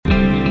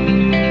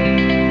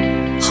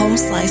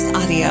Slice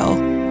Audio.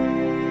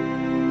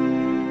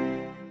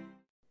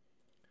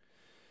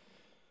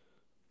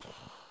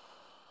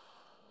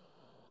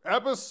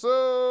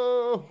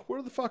 Episode...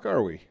 Where the fuck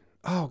are we?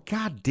 Oh,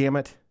 god damn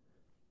it.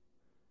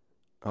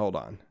 Hold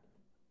on.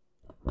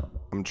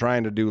 I'm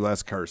trying to do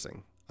less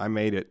cursing. I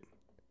made it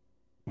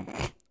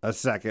a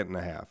second and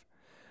a half.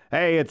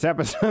 Hey, it's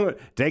episode...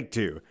 Take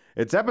two.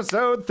 It's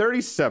episode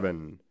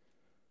 37.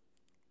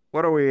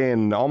 What are we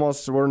in?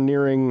 We're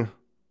nearing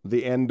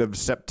the end of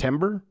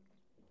September.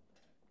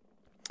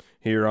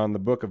 Here on the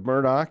Book of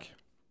Murdoch.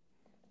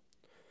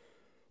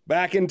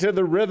 Back into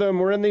the rhythm.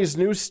 We're in these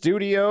new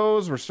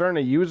studios. We're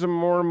starting to use them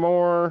more and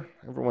more.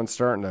 Everyone's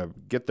starting to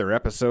get their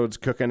episodes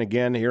cooking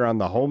again here on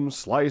the Home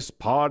Slice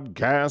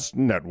Podcast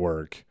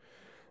Network.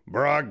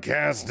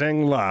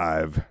 Broadcasting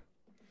live.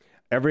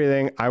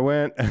 Everything.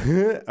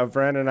 A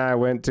friend and I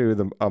went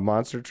to a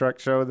monster truck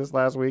show this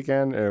last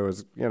weekend. It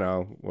was,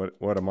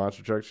 what a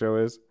monster truck show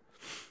is.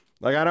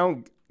 Like, I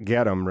don't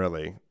get them,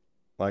 really.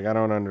 Like, I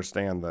don't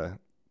understand the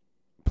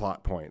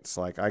plot points.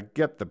 Like, I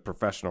get the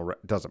professional,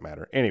 doesn't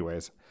matter.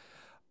 Anyways,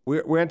 we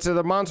went to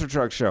the monster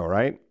truck show,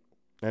 right?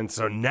 And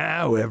so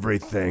now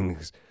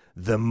everything's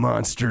the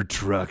monster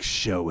truck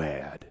show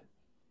ad.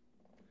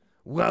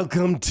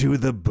 Welcome to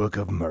the Book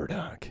of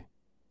Murdoch.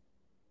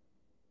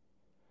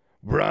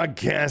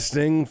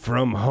 Broadcasting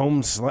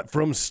from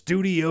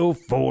Studio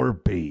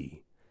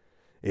 4B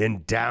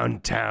in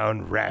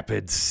downtown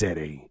Rapid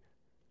City.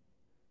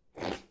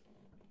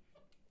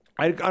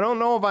 I don't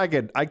know if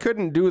I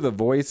couldn't do the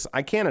voice.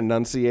 I can't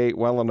enunciate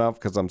well enough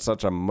because I'm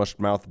such a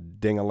mush-mouth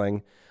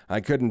dingaling.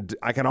 I'm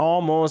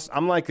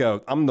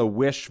the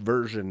Wish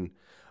version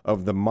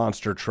of the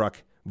monster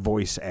truck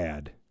voice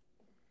ad.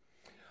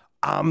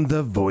 I'm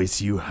the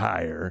voice you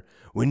hire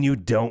when you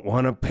don't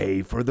want to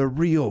pay for the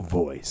real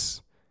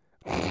voice.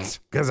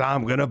 Because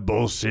I'm going to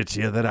bullshit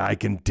you that I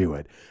can do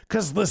it.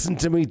 Because listen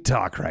to me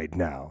talk right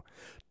now.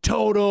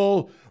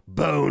 Total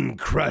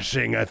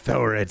bone-crushing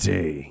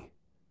authority.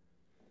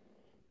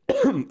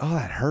 Oh,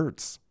 that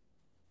hurts.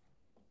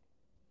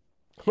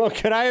 Well,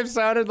 could I have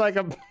sounded like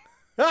a...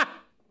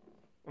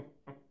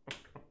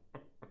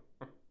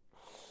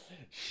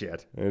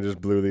 Shit, I just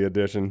blew the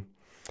addition.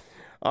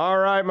 All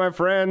right, my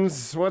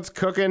friends, what's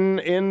cooking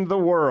in the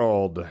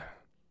world?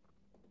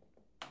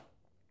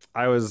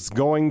 I was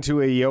going to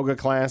a yoga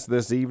class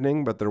this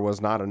evening, but there was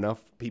not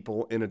enough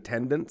people in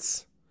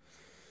attendance.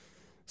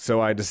 So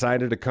I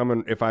decided to come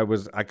and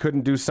I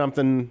couldn't do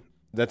something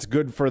that's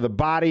good for the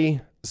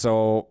body,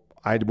 so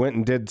I went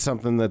and did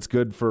something that's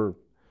good for,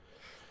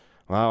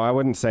 well, I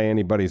wouldn't say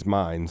anybody's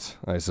minds,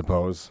 I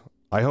suppose.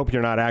 I hope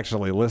you're not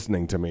actually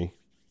listening to me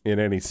in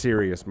any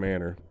serious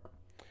manner.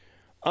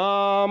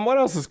 What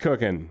else is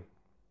cooking?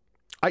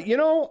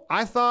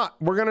 I thought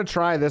we're going to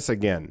try this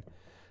again.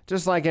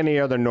 Just like any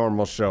other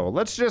normal show.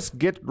 Let's just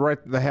get right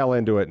the hell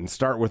into it and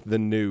start with the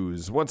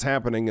news. What's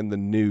happening in the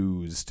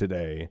news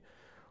today?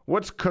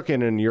 What's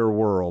cooking in your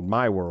world?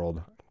 My world.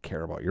 I don't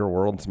care about your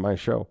world. It's my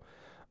show.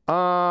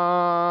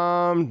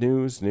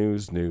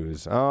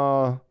 News.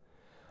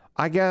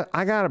 I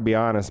gotta be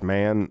honest,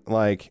 man.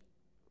 Like,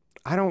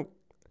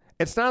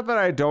 it's not that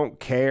I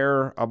don't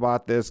care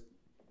about this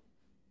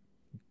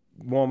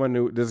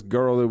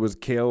girl who was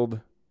killed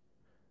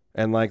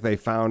and like they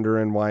found her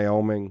in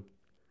Wyoming.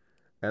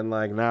 And,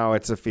 like, now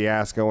it's a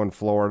fiasco in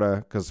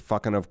Florida because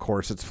fucking, of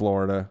course, it's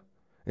Florida.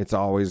 It's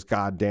always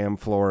goddamn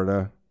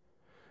Florida.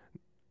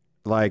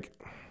 Like,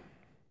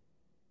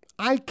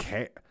 I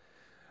can't.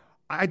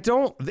 I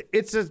don't.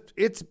 It's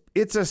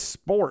a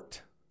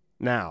sport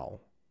now.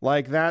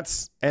 Like,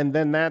 that's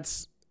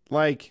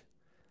like,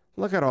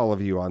 look at all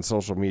of you on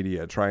social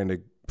media trying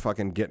to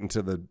fucking get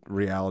into the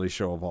reality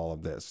show of all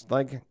of this.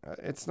 Like,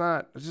 it's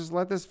not. Just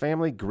let this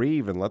family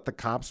grieve and let the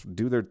cops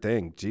do their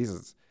thing.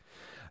 Jesus.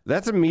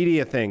 That's a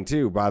media thing,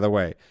 too, by the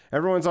way.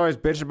 Everyone's always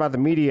bitching about the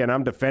media, and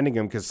I'm defending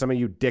them because some of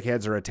you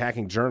dickheads are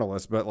attacking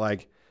journalists. But,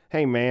 like,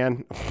 hey,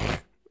 man,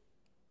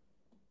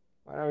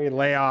 why don't we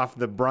lay off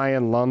the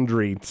Brian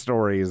Laundrie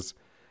stories?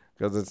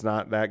 Because it's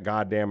not that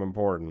goddamn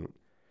important.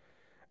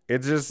 I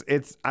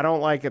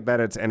don't like it that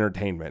it's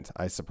entertainment,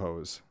 I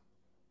suppose.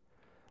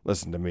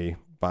 Listen to me,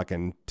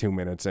 fucking 2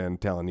 minutes in,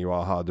 telling you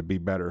all how to be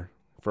better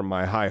from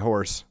my high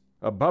horse.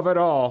 Above it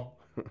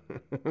all.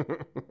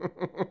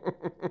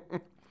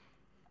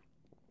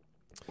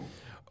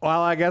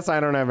 Well, I guess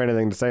I don't have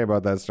anything to say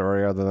about that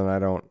story other than I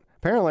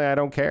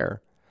don't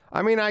care.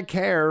 I mean, I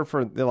care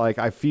for, like,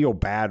 I feel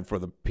bad for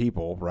the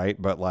people, right?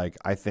 But, like,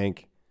 I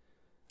think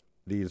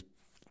these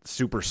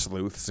super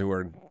sleuths who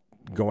are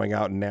going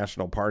out in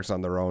national parks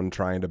on their own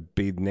trying to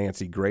be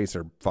Nancy Grace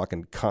are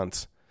fucking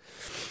cunts.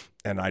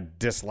 And I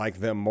dislike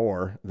them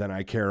more than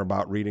I care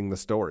about reading the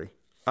story.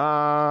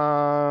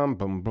 Boom,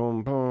 boom,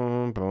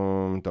 boom,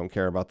 boom. Don't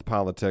care about the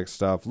politics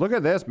stuff. Look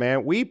at this,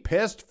 man. We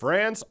pissed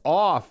France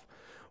off.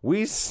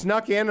 We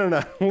snuck in an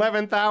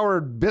 11th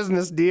hour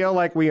business deal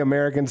like we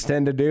Americans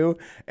tend to do.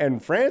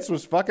 And France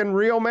was fucking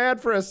real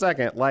mad for a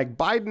second. Like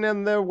Biden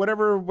and the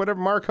whatever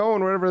Marcone,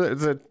 whatever,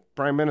 is it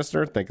prime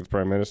minister? Think it's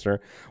prime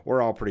minister.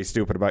 We're all pretty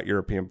stupid about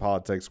European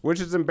politics, which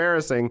is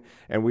embarrassing,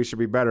 and we should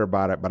be better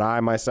about it. But I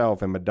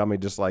myself am a dummy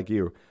just like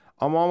you.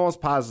 I'm almost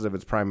positive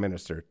it's prime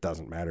minister. It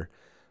doesn't matter.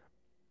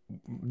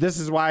 This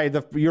is why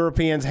the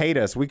Europeans hate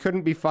us. We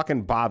couldn't be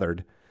fucking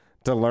bothered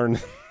to learn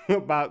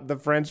about the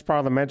French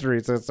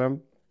parliamentary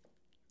system.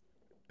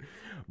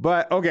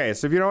 But, okay,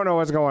 so if you don't know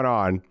what's going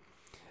on,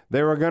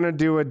 they were going to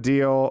do a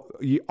deal.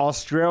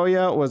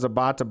 Australia was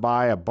about to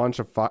buy a bunch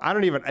of...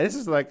 this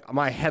is like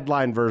my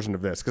headline version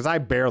of this, because I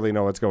barely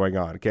know what's going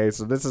on, okay?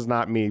 So this is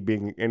not me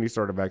being any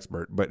sort of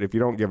expert, but if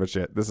you don't give a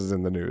shit, this is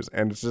in the news.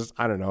 And it's just,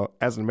 I don't know,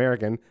 as an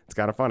American, it's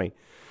kind of funny.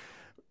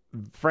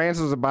 France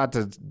was about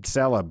to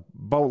sell a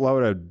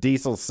boatload of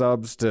diesel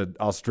subs to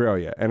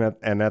Australia,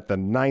 and at the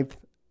ninth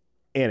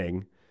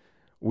inning,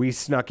 we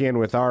snuck in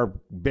with our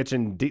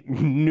bitchin'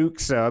 nuke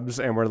subs,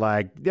 and we're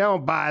like,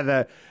 don't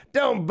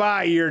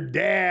buy your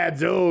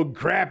dad's old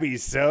crappy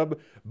sub.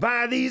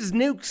 Buy these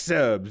nuke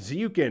subs.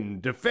 You can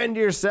defend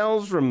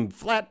yourselves from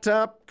flat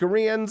top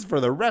Koreans for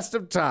the rest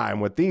of time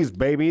with these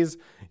babies.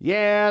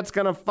 Yeah, it's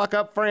gonna fuck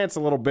up France a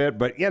little bit,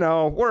 but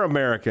we're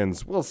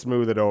Americans. We'll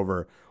smooth it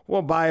over.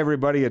 We'll buy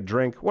everybody a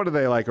drink. What do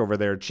they like over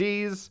there?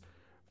 Cheese?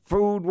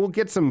 Food? We'll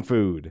get some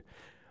food.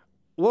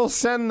 We'll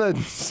send the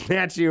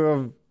Statue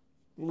of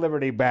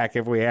Liberty back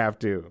if we have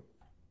to.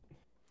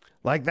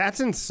 Like, that's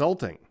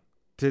insulting.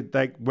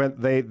 When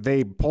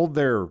they pulled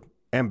their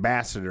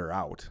ambassador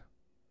out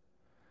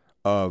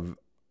of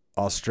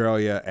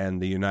Australia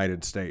and the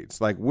United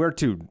States. Like, we're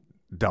too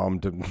dumb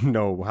to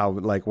know how,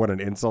 like, what an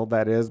insult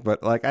that is.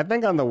 But, like, I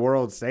think on the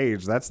world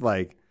stage, that's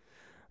a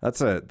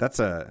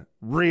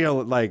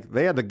real, like,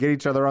 they had to get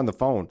each other on the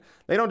phone.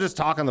 They don't just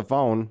talk on the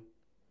phone.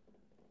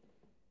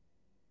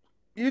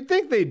 You'd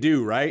think they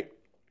do, right?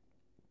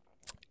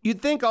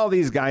 You'd think all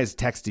these guys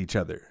text each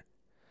other.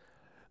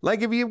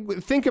 Like, if you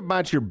think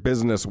about your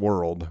business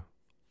world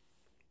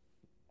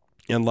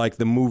and, like,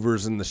 the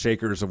movers and the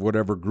shakers of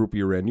whatever group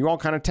you're in, you all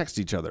kind of text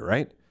each other,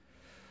 right?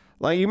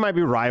 Like, you might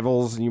be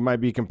rivals, and you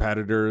might be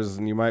competitors,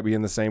 and you might be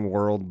in the same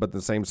world, but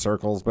the same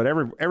circles, but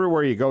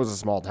everywhere you go is a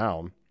small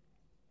town.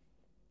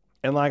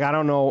 And, like, I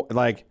don't know,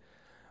 like,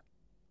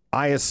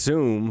 I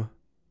assume,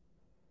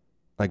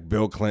 like,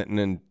 Bill Clinton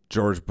and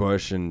George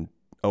Bush and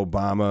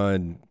Obama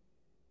and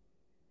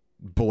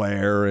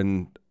Blair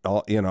and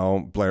all,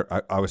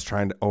 Blair, I was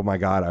trying to, oh my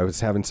God, I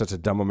was having such a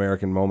dumb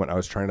American moment. I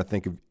was trying to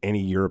think of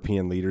any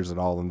European leaders at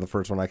all, and the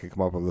first one I could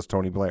come up with was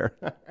Tony Blair.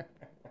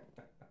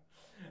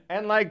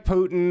 And like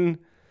Putin,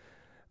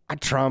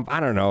 Trump, I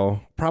don't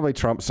know, probably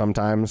Trump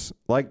sometimes.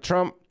 Like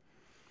Trump,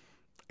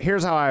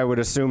 here's how I would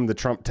assume the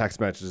Trump text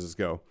messages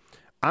go.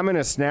 I'm in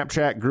a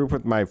Snapchat group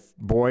with my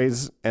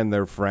boys and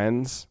their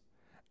friends,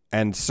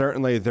 and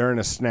certainly they're in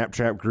a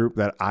Snapchat group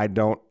that I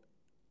don't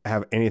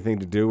have anything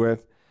to do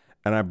with.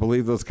 And I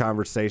believe those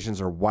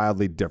conversations are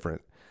wildly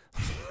different.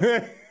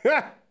 I'm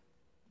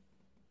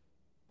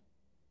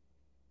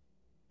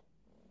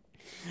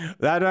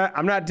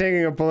not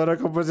taking a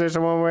political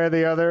position one way or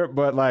the other,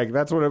 but like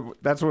that's what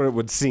it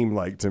would seem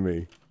like to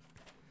me.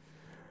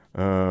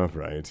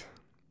 Right.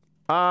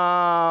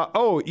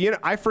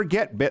 I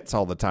forget bits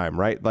all the time,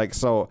 right? Like,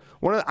 so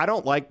I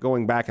don't like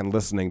going back and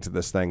listening to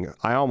this thing.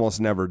 I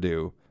almost never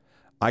do.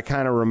 I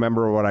kind of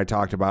remember what I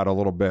talked about a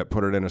little bit,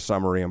 put it in a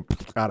summary, and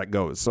out it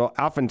goes. So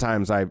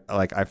oftentimes I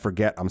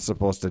forget I'm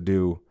supposed to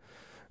do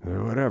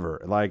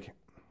whatever. Like,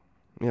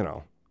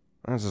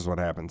 that's just what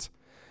happens.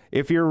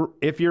 If you're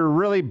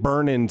really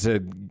burning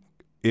to,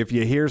 if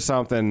you hear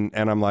something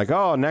and I'm like,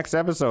 oh, next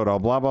episode, I'll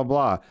blah, blah,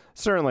 blah.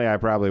 Certainly I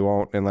probably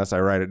won't unless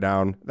I write it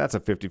down. That's a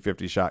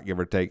 50-50 shot, give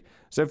or take.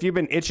 So if you've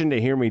been itching to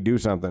hear me do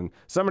something,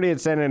 somebody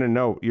had sent in a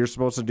note, you're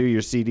supposed to do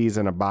your CDs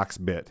in a box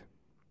bit.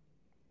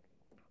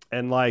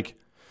 And like,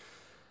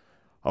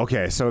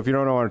 okay, so if you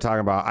don't know what I'm talking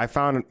about, I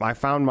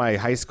found my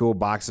high school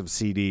box of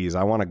CDs.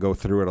 I want to go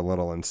through it a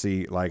little and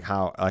see like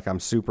how, like, I'm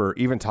super,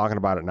 even talking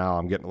about it now,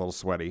 I'm getting a little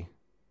sweaty.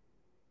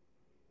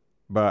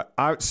 But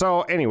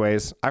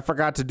anyways, I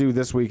forgot to do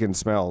This Week in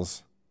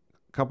Smells.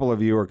 A couple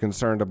of you are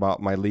concerned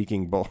about my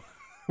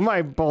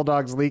my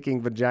bulldog's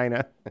leaking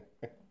vagina,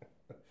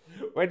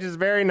 which is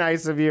very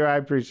nice of you. I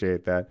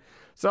appreciate that.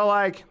 So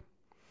like,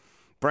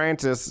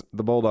 Francis,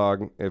 the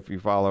bulldog, if you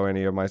follow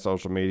any of my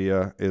social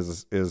media,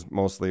 is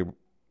mostly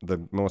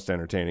the most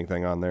entertaining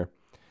thing on there.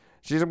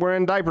 We're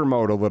in diaper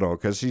mode a little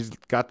because she's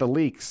got the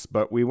leaks,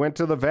 but we went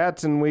to the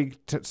vet and we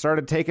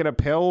started taking a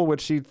pill,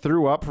 which she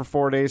threw up for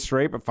 4 days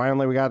straight, but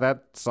finally we got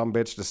that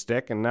sumbitch to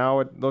stick, and now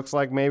it looks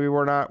like maybe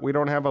we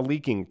don't have a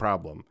leaking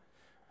problem.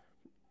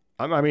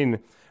 I mean,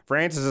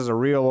 Francis is a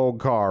real old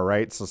car,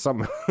 right? So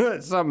something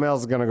else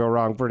is going to go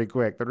wrong pretty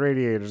quick. The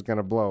radiator's going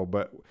to blow,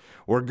 but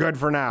we're good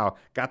for now.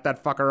 Got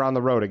that fucker on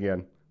the road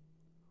again.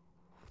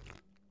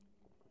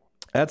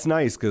 That's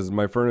nice because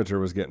my furniture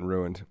was getting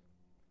ruined.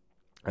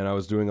 And I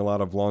was doing a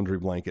lot of laundry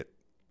blanket,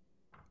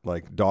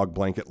 like dog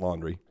blanket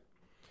laundry.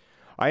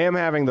 I am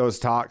having those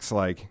talks,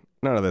 like,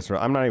 none of this,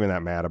 I'm not even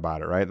that mad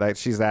about it, right? Like,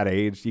 she's that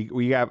age.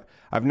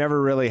 I've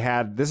never really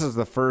had, this is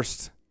the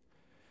first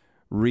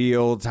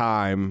real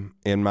time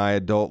in my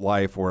adult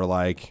life where,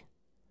 like,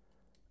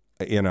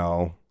 you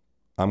know,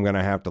 I'm going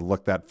to have to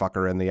look that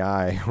fucker in the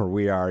eye, or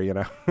we are, you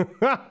know.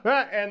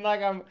 And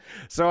like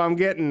I'm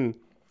getting,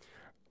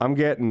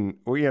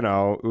 you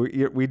know,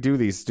 we do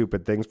these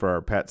stupid things for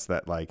our pets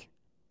that like,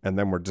 and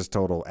then we're just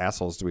total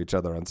assholes to each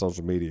other on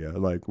social media.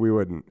 Like we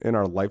wouldn't in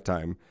our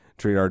lifetime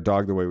treat our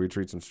dog the way we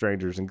treat some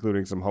strangers,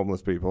 including some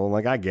homeless people.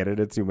 Like I get it.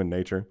 It's human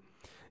nature.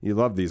 You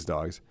love these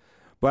dogs.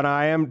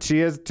 But she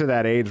is to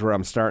that age where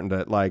I'm starting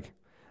to like,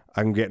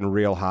 I'm getting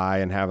real high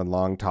and having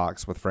long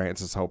talks with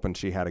Frances, hoping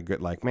she had a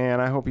good, like, man,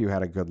 I hope you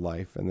had a good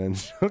life. And then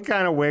she'll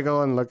kind of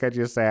wiggle and look at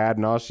you sad.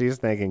 And all she's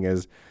thinking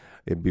is,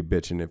 it'd be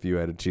bitching if you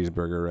had a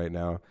cheeseburger right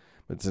now.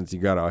 But since you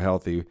got out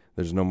healthy,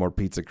 there's no more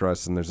pizza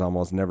crust and there's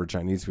almost never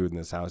Chinese food in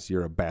this house.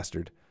 You're a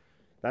bastard.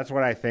 That's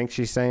what I think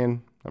she's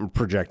saying. I'm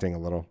projecting a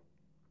little.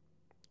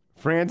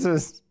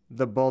 Frances,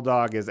 the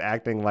bulldog, is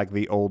acting like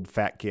the old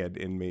fat kid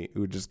in me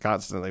who just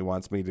constantly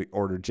wants me to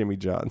order Jimmy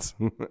John's.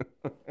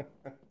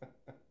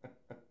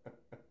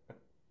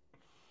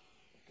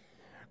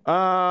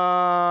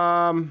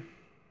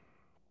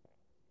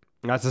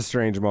 That's a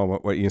strange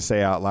moment what you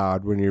say out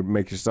loud when you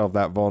make yourself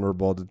that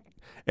vulnerable to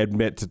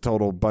admit to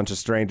total bunch of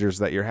strangers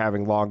that you're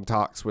having long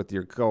talks with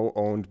your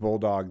co-owned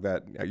bulldog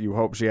that you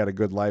hope she had a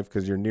good life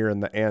because you're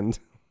nearing the end.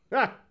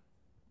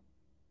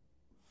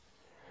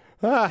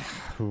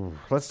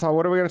 Let's talk.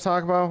 What are we going to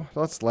talk about?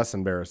 That's less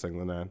embarrassing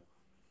than that.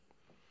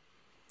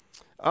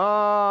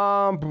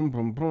 I've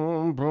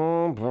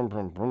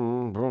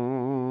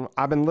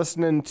been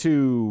listening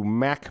to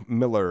Mac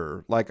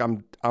Miller. Like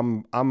I'm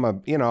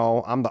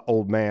the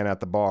old man at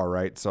the bar,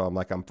 right? So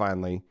I'm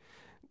finally,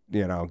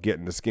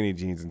 getting the skinny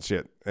jeans and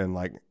shit. And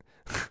like,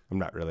 I'm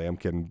not really, I'm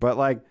kidding. But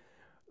like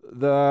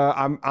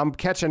I'm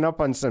catching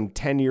up on some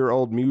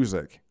 10-year-old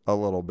music a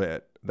little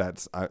bit.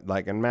 That's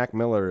and Mac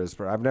Miller is,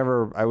 I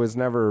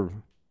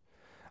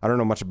don't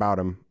know much about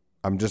him.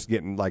 I'm just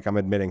getting, I'm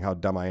admitting how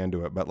dumb I am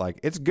to it, but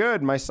it's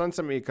good. My son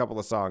sent me a couple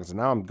of songs and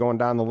now I'm going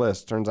down the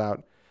list. Turns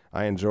out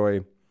I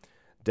enjoy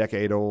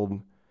decade-old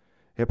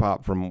hip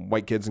hop from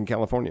white kids in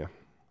California.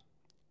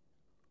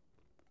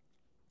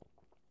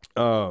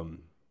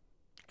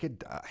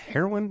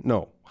 Heroin?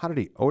 No. How did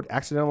he?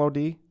 Accidental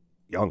OD?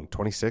 Young,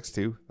 26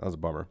 too. That was a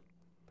bummer.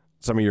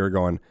 Some of you are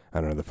going, I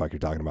don't know the fuck you're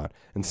talking about.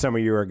 And some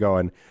of you are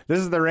going, this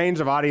is the range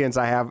of audience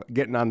I have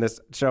getting on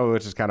this show,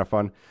 which is kind of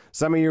fun.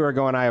 Some of you are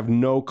going, I have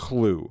no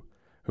clue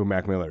who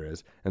Mac Miller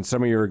is. And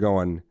some of you are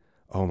going,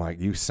 oh my,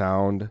 you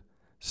sound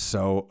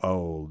so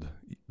old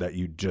that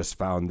you just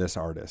found this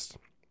artist.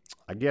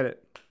 I get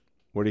it.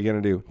 What are you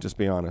going to do? Just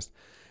be honest.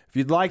 If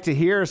you'd like to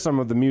hear some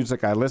of the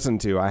music I listen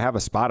to, I have a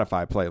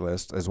Spotify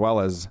playlist as well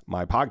as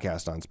my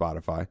podcast on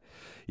Spotify.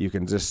 You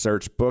can just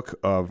search Book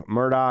of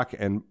Murdoch,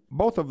 and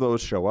both of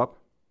those show up,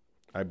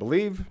 I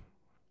believe.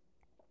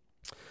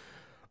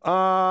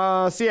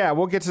 So yeah,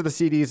 we'll get to the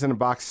CDs and the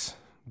box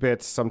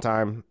bits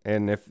sometime.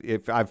 And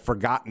if I've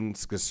forgotten,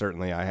 because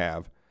certainly I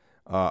have,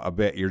 a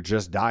bit you're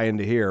just dying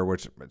to hear,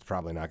 which it's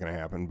probably not going to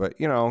happen. But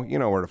you know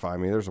where to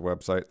find me. There's a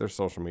website. There's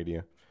social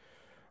media.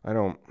 I'm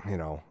not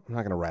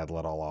going to rattle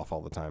it all off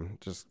all the time.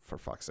 Just for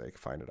fuck's sake,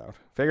 find it out.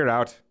 Figure it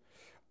out.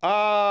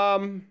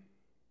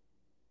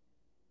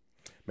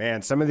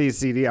 Man, some of these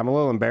CD, I'm a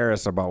little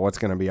embarrassed about what's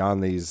going to be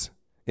on these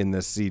in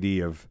this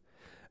CD of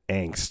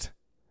angst.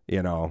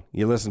 You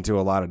listen to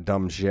a lot of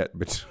dumb shit,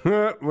 but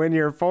when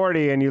you're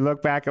 40 and you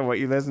look back at what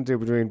you listened to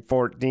between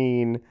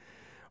 14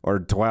 or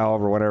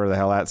 12 or whatever the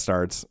hell that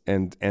starts,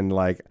 and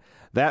like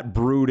that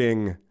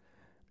brooding,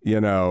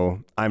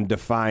 I'm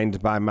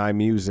defined by my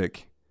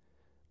music.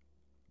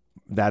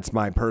 That's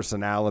my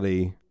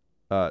personality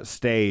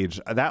stage.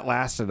 That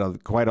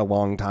lasted quite a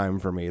long time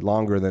for me,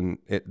 longer than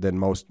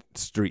most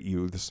street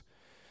youths.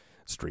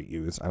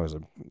 I was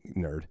a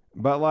nerd,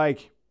 but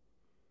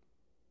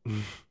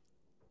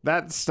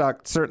that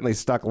certainly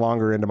stuck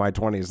longer into my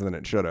 20s than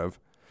it should have.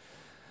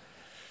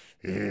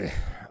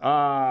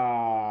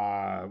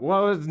 Well, it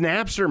was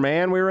Napster,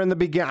 man. We were in the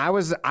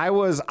beginning.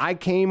 I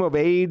came of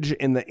age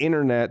in the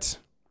internet.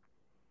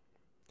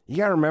 You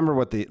got to remember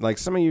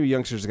some of you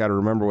youngsters got to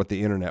remember what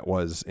the internet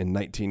was in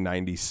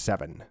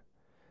 1997,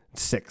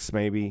 6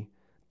 maybe.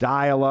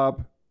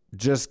 Dial-up,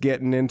 just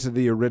getting into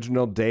the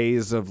original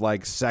days of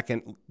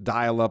second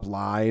dial-up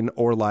line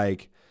or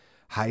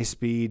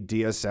high-speed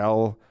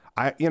DSL.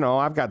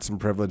 I've got some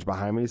privilege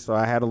behind me, so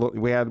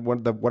we had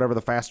whatever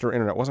the faster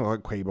internet. It wasn't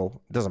like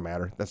cable. It doesn't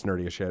matter. That's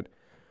nerdy as shit.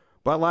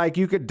 But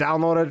you could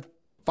download a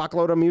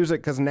fuckload of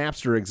music because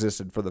Napster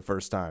existed for the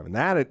first time, and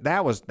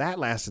that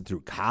lasted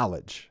through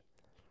college.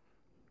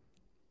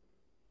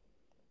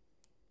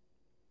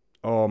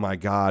 Oh my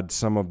God,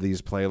 some of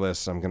these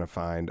playlists I'm going to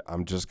find,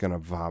 I'm just going to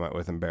vomit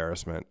with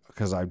embarrassment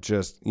because I've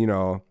just,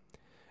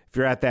 if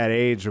you're at that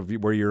age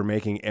where you're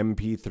making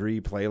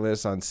MP3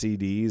 playlists on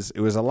CDs,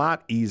 it was a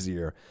lot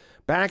easier.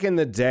 Back in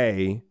the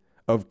day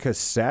of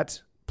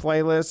cassette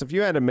playlists, if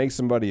you had to make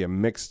somebody a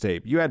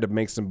mixtape, you had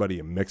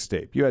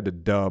to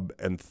dub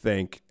and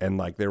think, and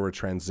there were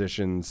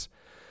transitions.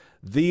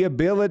 The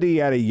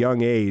ability at a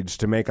young age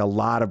to make a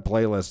lot of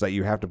playlists that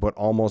you have to put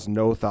almost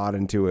no thought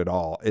into at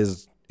all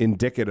is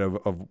indicative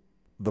of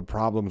the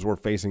problems we're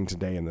facing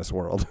today in this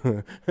world.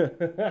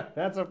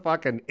 That's a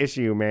fucking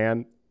issue,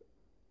 man.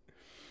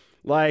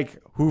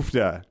 Like,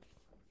 hoofda.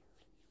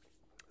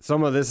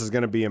 Some of this is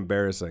going to be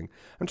embarrassing.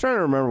 I'm trying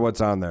to remember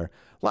what's on there.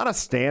 A lot of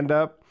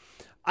stand-up.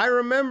 I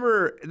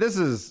remember,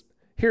 this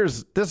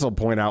will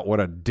point out what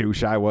a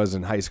douche I was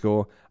in high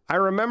school. I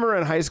remember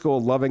in high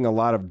school loving a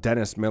lot of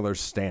Dennis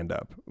Miller's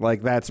stand-up.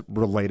 Like, that's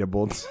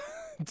relatable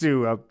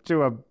to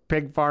a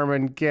pig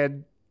farming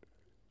kid.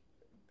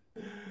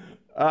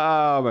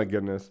 Oh, my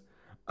goodness.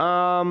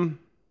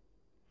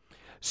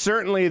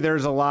 Certainly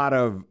there's a lot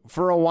of,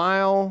 for a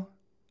while,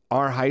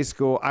 our high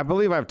school, I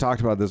believe I've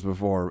talked about this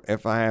before.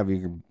 If I have,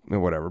 you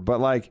can, whatever. But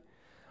like,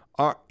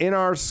 in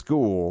our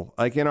school,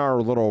 like in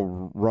our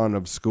little run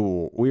of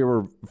school, we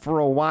were for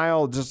a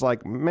while just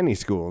like many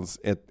schools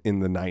in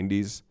the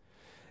 90s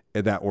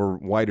that were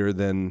whiter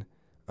than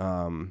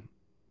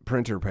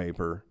printer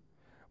paper.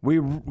 We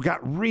got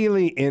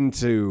really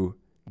into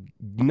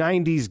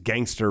 90s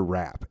gangster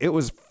rap. It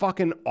was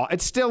fucking,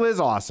 it still is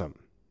awesome.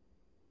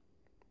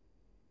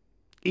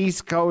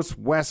 East Coast,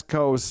 West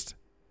Coast,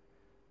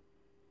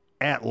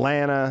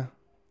 Atlanta,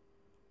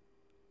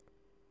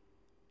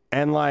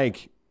 and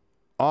like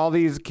all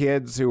these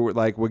kids who were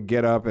like would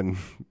get up and,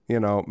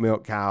 you know,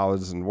 milk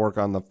cows and work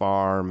on the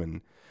farm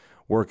and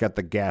work at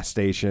the gas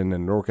station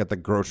and work at the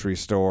grocery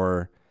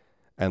store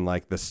and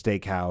like the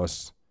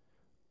steakhouse.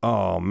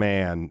 Oh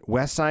man,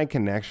 West Side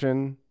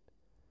Connection.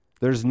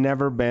 There's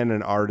never been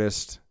an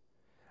artist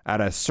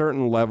at a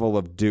certain level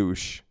of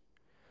douche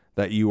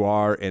that you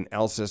are in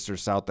Elsis or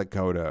South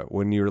Dakota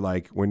when you're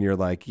like,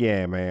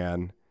 yeah,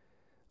 man,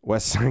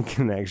 West Side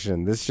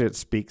Connection, this shit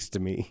speaks to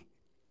me.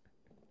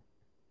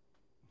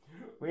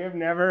 We have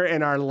never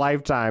in our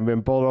lifetime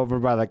been pulled over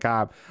by the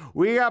cop.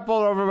 We got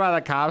pulled over by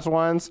the cops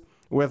once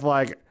with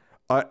like,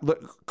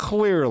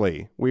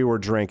 clearly we were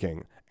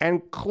drinking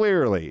and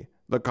clearly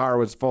the car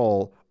was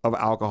full of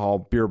alcohol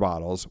beer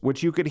bottles,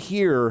 which you could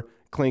hear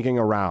clinking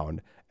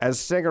around as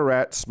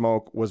cigarette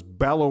smoke was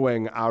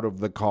bellowing out of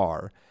the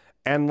car.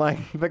 And like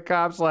the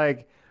cops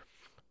like,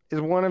 is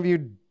one of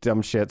you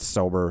dumb shits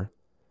sober?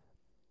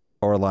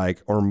 Or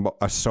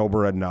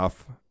sober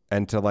enough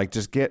and to like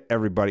just get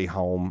everybody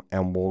home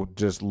and we'll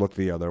just look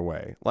the other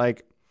way.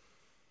 Like,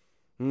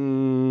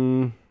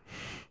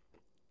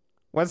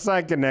 West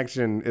Side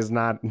Connection is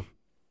not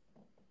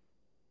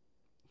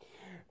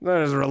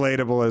as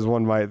relatable as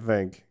one might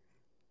think.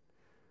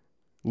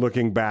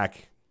 Looking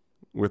back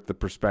with the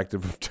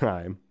perspective of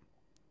time.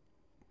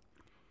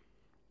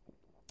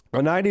 The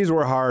 90s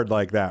were hard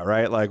like that,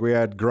 right? Like we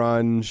had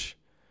grunge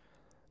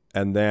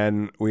and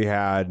then we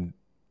had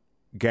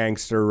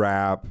gangster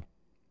rap.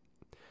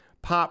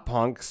 Pop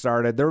punk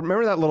started.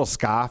 Remember that little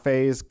ska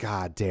phase?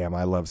 God damn,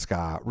 I love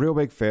ska. Real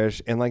Big Fish.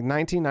 In like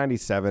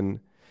 1997,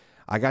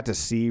 I got to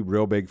see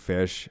Real Big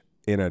Fish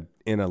in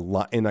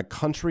a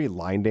country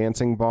line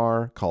dancing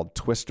bar called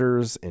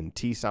Twisters in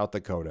South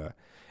Dakota.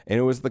 And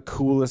it was the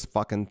coolest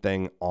fucking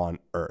thing on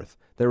earth.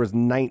 There was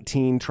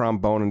 19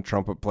 trombone and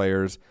trumpet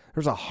players.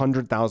 There's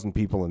 100,000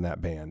 people in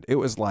that band. It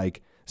was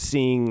like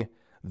seeing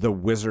the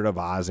Wizard of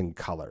Oz in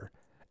color.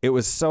 It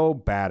was so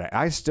bad.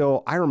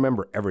 I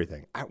remember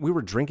everything. We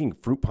were drinking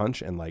fruit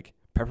punch and like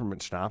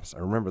peppermint schnapps. I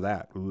remember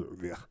that.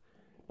 Ugh.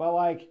 But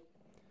like,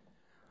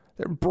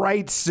 they're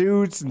bright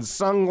suits and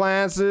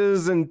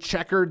sunglasses and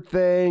checkered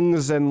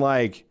things. And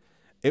like,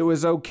 it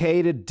was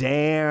okay to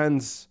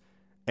dance.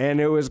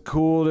 And it was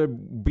cool to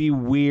be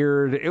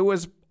weird. It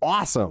was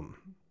awesome.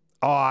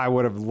 Oh, I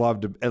would have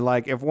loved to. And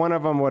like, if one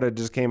of them would have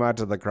just came out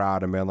to the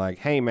crowd and been like,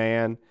 hey,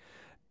 man,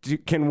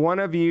 can one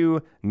of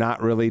you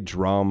not really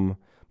drum,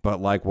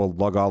 but like we'll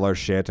lug all our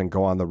shit and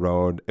go on the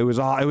road? I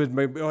would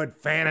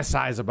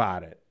fantasize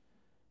about it.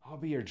 I'll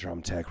be your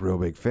drum tech, Real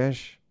Big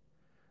Fish.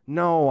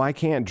 No, I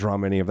can't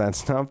drum any of that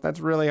stuff. That's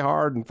really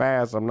hard and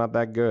fast. I'm not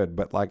that good.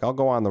 But like, I'll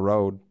go on the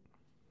road.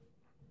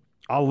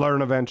 I'll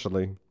learn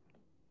eventually.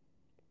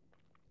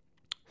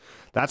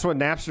 That's what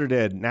Napster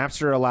did.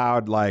 Napster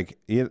allowed, like,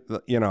 you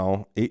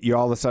know, you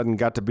all of a sudden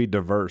got to be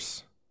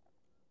diverse.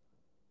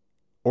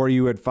 Or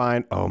you would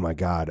find, oh my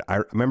God,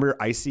 I remember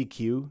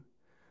ICQ.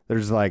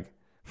 There's like,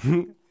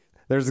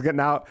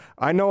 now,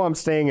 I know I'm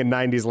staying in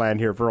 90s land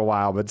here for a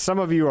while, but some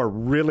of you are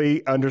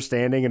really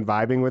understanding and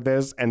vibing with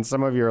this. And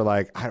some of you are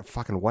like,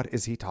 what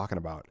is he talking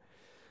about?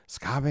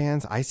 Ska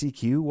bands,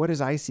 ICQ? What is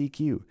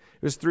ICQ?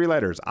 It was 3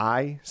 letters,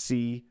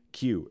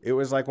 ICQ. It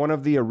was like one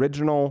of the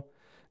original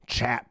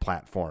chat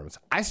platforms.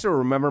 I still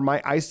remember my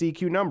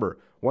ICQ number,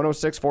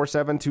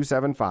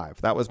 106-47275.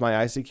 That was my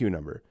ICQ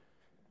number.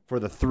 For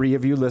the 3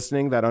 of you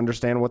listening that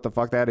understand what the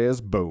fuck that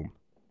is, boom.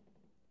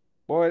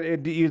 Well,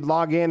 you'd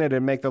log in and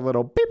it'd make the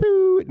little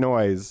beep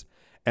noise.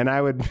 And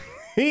I would...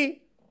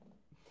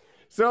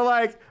 So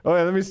like,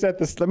 okay,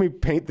 let me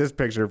paint this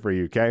picture for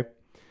you, okay?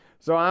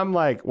 So I'm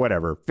like,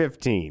 whatever,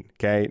 15,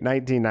 okay?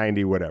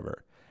 1990,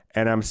 whatever.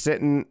 And I'm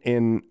sitting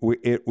in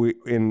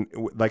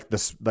like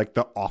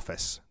the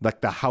office,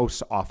 like the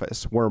house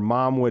office where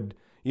mom would,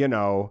 you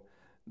know,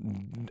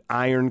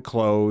 iron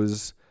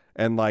clothes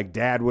and like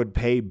dad would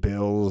pay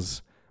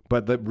bills.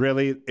 But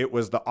really, it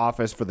was the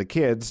office for the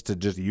kids to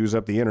just use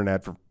up the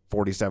internet for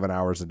 47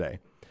 hours a day.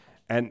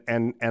 And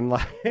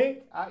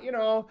like, you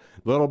know,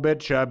 little bit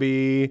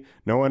chubby,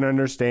 no one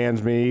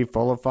understands me,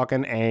 full of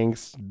fucking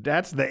angst.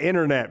 That's the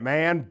internet,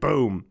 man.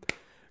 Boom.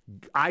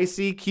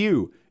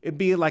 ICQ. It'd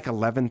be like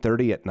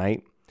 11:30 at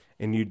night,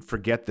 and you'd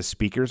forget the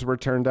speakers were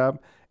turned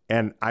up,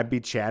 and I'd be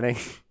chatting.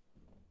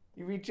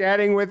 You'd be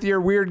chatting with your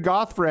weird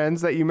goth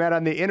friends that you met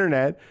on the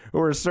internet, who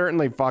are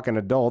certainly fucking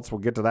adults. We'll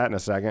get to that in a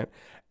second.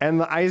 And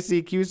the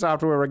ICQ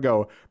software would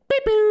go,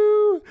 beep,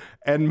 boo,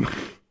 and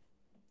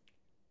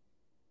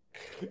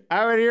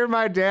I would hear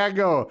my dad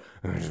go,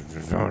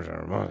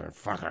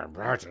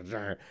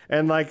 motherfucker,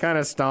 and like kind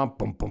of stomp,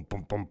 boom, boom,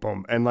 boom, boom,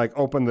 boom, and like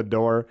open the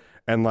door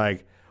and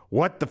like,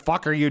 what the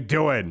fuck are you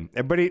doing?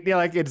 But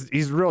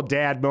he's real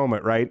dad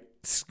moment, right?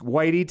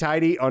 Whitey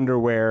tidy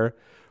underwear,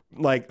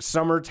 like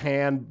summer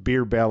tan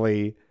beer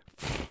belly,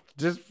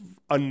 just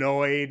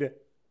annoyed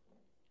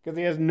because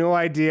he has no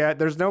idea.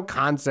 There's no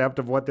concept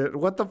of what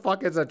the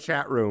fuck is a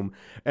chat room,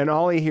 and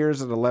all he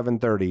hears at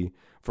 11:30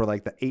 for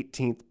like the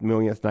 18th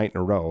millionth night in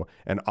a row,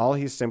 and all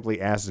he simply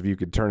asks if you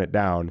could turn it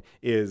down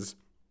is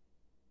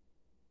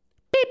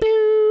beep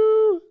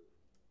boo.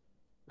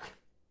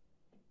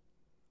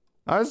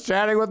 I was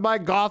chatting with my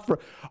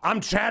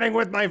I'm chatting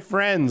with my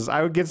friends.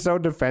 I would get so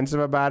defensive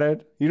about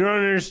it. You don't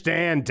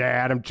understand,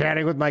 Dad. I'm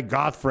chatting with my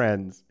goth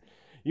friends.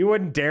 You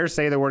wouldn't dare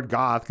say the word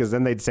goth because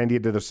then they'd send you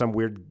to some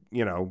weird,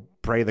 you know,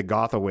 pray the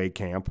goth away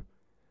camp.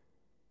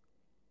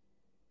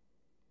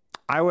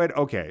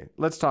 Okay,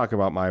 let's talk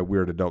about my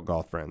weird adult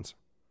goth friends.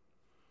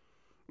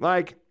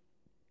 Like,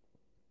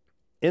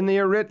 in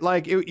the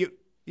like, you're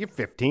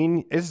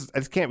 15.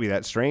 It can't be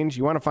that strange.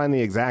 You want to find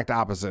the exact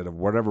opposite of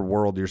whatever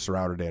world you're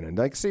surrounded in and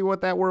like see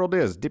what that world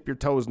is. Dip your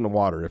toes in the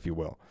water, if you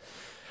will.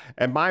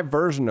 And my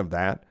version of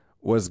that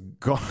was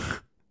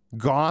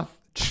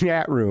goth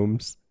chat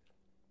rooms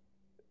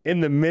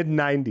in the mid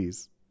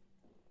 90's.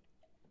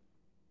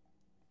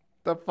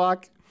 The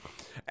fuck?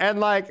 And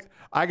like,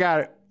 I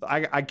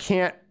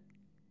can't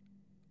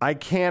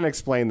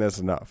explain this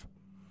enough.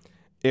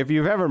 If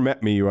you've ever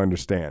met me, you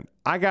understand.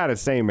 I gotta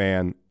say,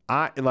 man,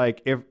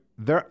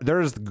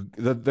 there's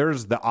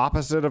the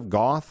opposite of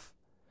goth,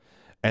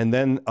 and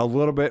then a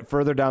little bit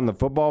further down the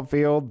football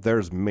field,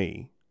 there's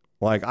me.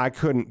 Like, I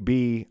couldn't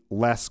be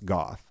less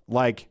goth.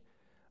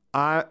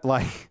 I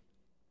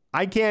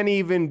can't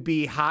even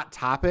be Hot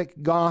Topic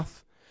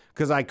goth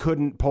because I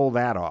couldn't pull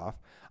that off.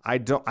 I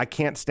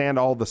can't stand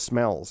all the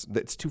smells.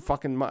 It's too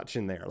fucking much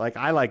in there. Like,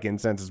 I like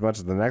incense as much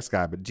as the next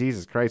guy, but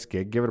Jesus Christ,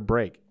 kid, give it a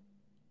break.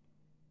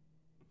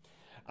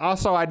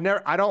 Also,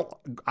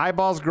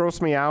 eyeballs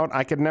gross me out.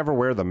 I could never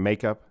wear the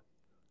makeup.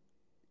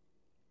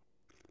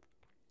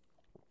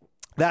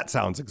 That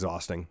sounds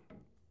exhausting.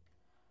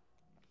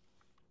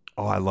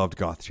 Oh, I loved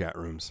goth chat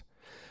rooms.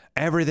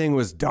 Everything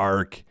was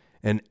dark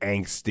and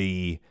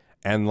angsty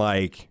and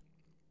like,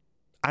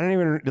 I don't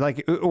even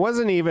like, it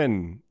wasn't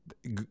even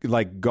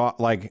like goth,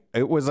 like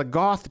it was a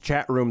goth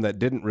chat room that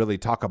didn't really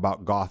talk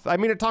about goth. I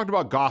mean, it talked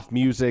about goth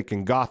music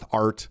and goth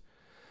art.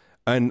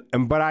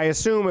 But I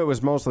assume it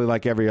was mostly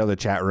like every other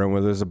chat room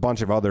where there's a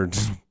bunch of other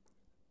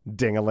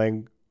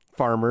ding-a-ling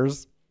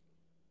farmers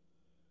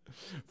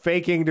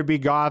faking to be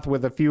goth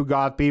with a few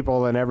goth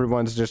people, and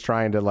everyone's just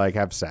trying to like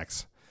have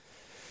sex.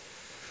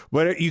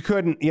 But you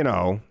couldn't, you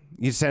know,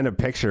 you send a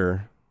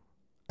picture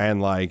and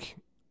like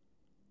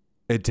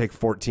it'd take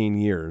 14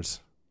 years.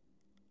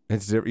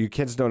 You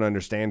kids don't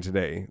understand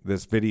today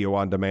this video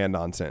on demand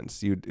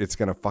nonsense. It's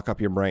going to fuck up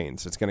your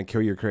brains. It's going to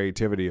kill your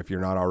creativity if you're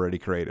not already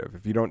creative.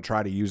 If you don't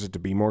try to use it to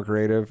be more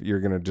creative, you're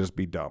going to just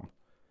be dumb.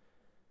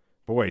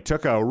 Boy,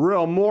 took a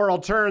real moral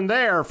turn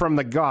there from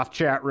the goth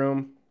chat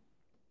room.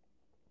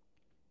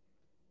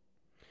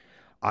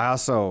 I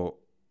also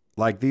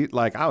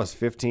I was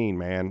 15,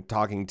 man,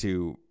 talking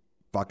to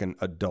fucking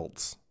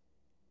adults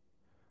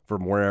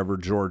from wherever,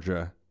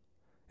 Georgia,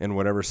 in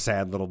whatever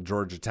sad little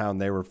Georgia town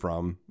they were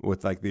from,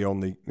 with like the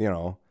only, you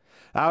know,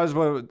 I was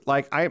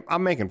like,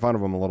 I'm making fun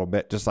of them a little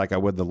bit, just like I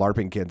would the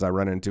LARPing kids I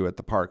run into at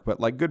the park, but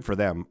like, good for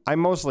them. I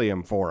mostly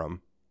am for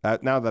them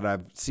now that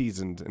I've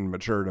seasoned and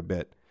matured a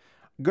bit.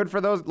 Good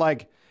for those.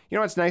 Like, you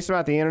know what's nice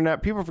about the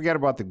internet? People forget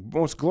about the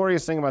most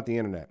glorious thing about the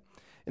internet.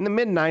 In the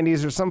mid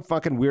 90's, there's some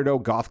fucking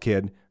weirdo goth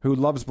kid who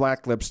loves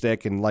black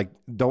lipstick and like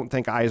don't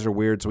think eyes are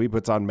weird, so he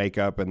puts on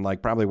makeup and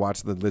like probably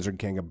watched The Lizard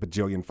King a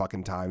bajillion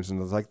fucking times and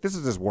was like, this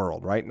is his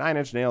world, right? 9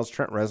 Inch Nails,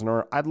 Trent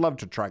Reznor. I'd love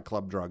to try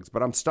club drugs,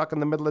 but I'm stuck in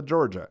the middle of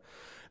Georgia.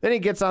 Then he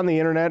gets on the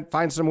internet,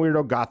 finds some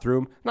weirdo goth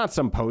room, not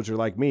some poser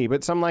like me,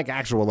 but some like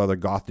actual other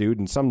goth dude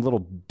in some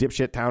little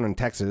dipshit town in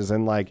Texas,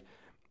 and like,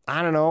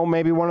 I don't know,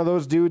 maybe one of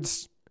those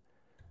dudes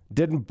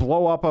didn't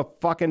blow up a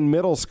fucking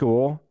middle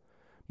school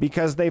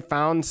because they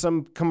found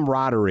some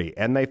camaraderie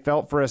and they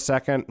felt for a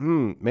second,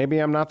 maybe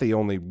I'm not the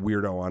only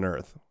weirdo on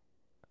earth.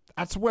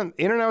 That's when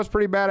the internet was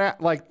pretty bad at,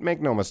 like,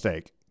 make no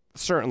mistake.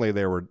 Certainly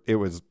it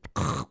was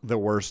the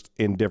worst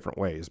in different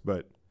ways,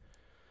 but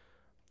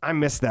I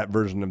miss that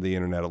version of the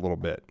internet a little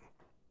bit.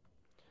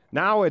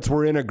 Now it's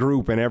we're in a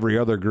group and every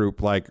other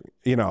group, like,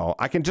 you know,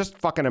 I can just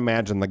fucking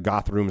imagine the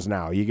Goth Rooms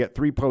now. You get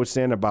 3 posts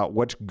in about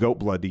which goat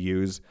blood to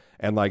use,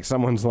 and like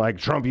someone's like,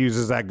 Trump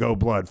uses that goat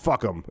blood.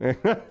 Fuck him.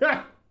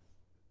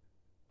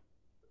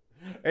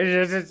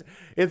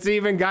 It's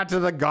even got to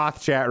the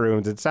Goth Chat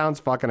Rooms. It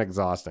sounds fucking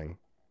exhausting.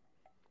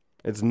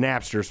 It's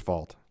Napster's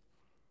fault.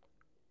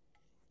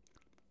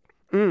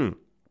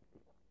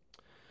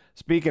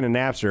 Speaking of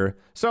Napster,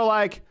 so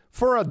like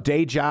for a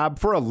day job,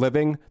 for a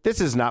living,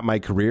 this is not my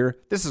career.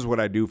 This is what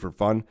I do for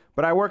fun.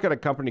 But I work at a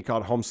company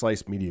called Home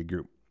Slice Media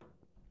Group.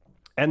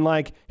 And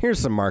like, here's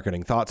some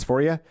marketing thoughts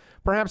for you.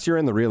 Perhaps you're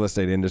in the real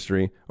estate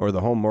industry or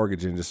the home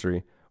mortgage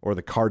industry or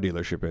the car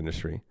dealership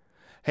industry.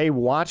 Hey,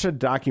 watch a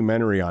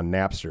documentary on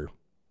Napster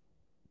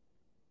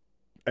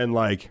and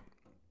like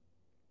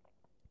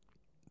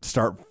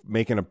start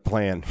making a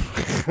plan.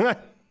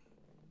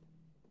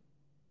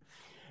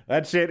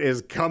 That shit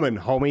is coming,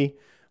 homie.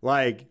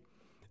 Like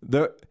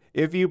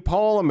if you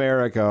poll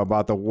America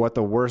about what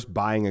the worst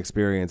buying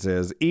experience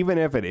is, even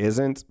if it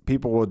isn't,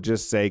 people will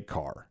just say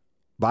car,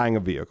 buying a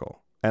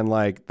vehicle. And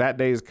like that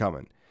day is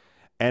coming.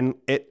 And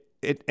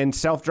and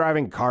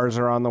self-driving cars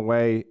are on the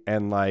way,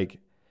 and like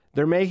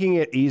they're making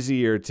it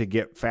easier to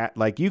get fat.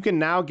 Like you can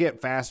now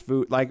get fast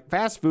food. Like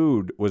fast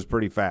food was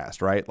pretty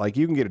fast, right? Like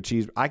you can get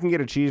I can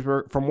get a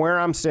cheeseburger from where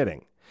I'm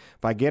sitting.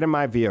 If I get in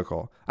my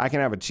vehicle, I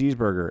can have a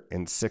cheeseburger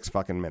in 6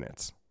 fucking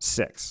minutes.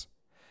 6.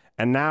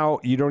 And now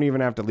you don't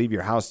even have to leave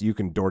your house. You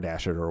can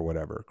DoorDash it or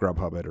whatever,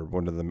 Grubhub it or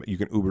one of them. You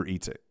can Uber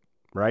Eats it,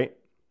 right?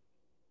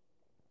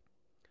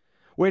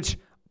 Which,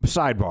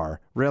 sidebar,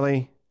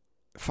 really?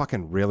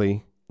 Fucking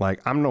really?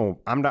 Like I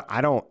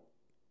don't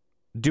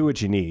do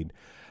what you need.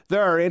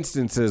 There are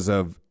instances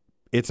of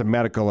it's a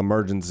medical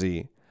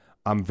emergency.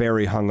 I'm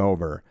very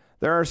hungover.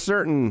 There are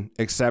certain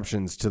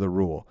exceptions to the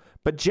rule,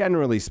 but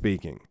generally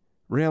speaking,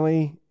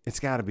 really, it's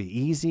got to be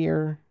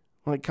easier.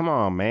 Like, come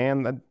on,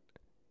 man.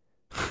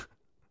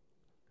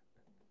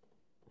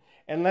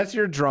 Unless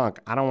you're drunk,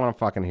 I don't want to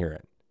fucking hear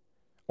it.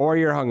 Or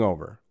you're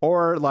hungover.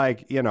 Or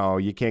like, you know,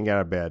 you can't get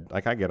out of bed.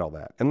 Like, I get all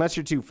that. Unless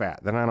you're too fat,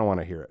 then I don't want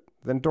to hear it.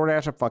 Then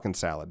DoorDash a fucking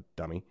salad,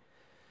 dummy.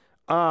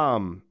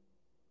 Where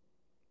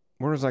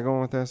was I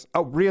going with this?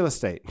 Oh, real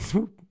estate.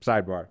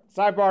 Sidebar.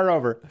 Sidebar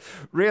over.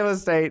 Real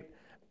estate.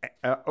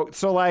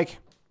 So like,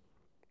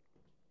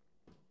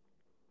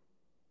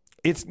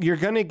 you're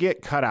going to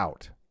get cut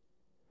out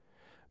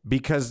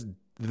because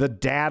the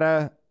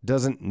data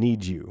doesn't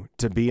need you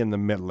to be in the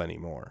middle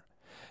anymore.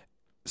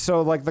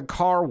 So like the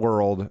car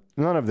world,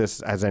 none of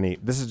this has any,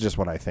 this is just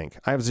what I think.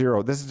 I have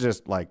zero, this is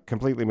just like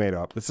completely made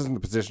up. This isn't the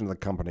position of the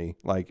company.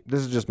 Like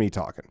this is just me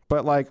talking,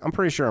 but like, I'm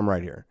pretty sure I'm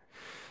right here.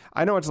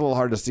 I know it's a little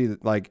hard to see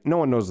that, like, no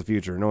one knows the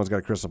future. No one's got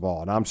a crystal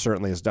ball, and I'm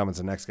certainly as dumb as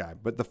the next guy.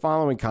 But the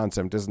following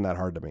concept isn't that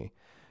hard to me.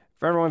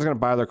 If everyone's going to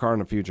buy their car in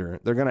the future,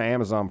 they're going to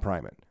Amazon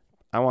Prime it.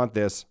 I want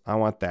this. I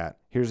want that.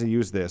 Here's to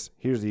use this.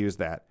 Here's to use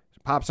that.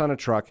 Pops on a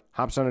truck.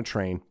 Hops on a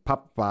train.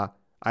 Pop.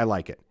 I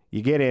like it.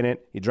 You get in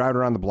it. You drive it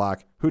around the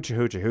block.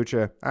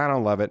 Hoocha. I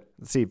don't love it.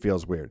 The seat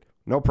feels weird.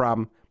 No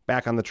problem.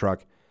 Back on the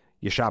truck.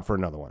 You shop for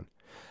another one.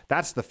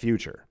 That's the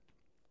future.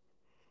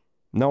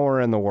 Nowhere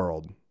in the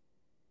world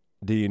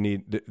do you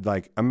need,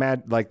 like,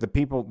 imagine, like the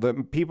people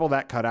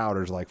that cut out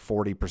is like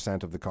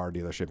 40% of the car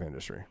dealership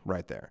industry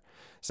right there.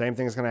 Same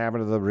thing's going to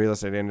happen to the real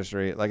estate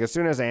industry. Like as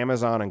soon as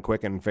Amazon and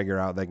Quicken figure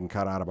out they can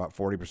cut out about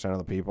 40% of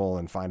the people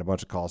and find a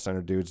bunch of call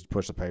center dudes to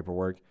push the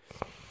paperwork.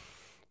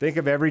 Think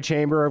of every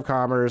chamber of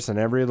commerce and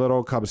every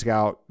little Cub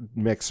Scout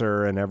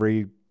mixer and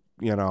every,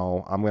 you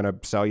know, I'm going to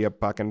sell you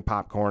fucking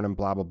popcorn and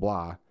blah, blah,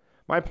 blah.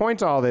 My point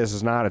to all this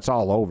is not it's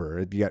all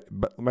over.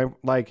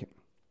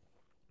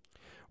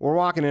 We're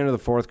walking into the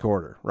fourth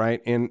quarter,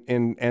 right? In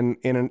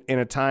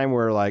a time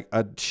where like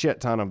a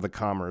shit ton of the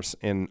commerce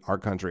in our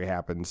country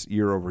happens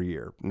year over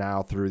year,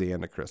 now through the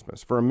end of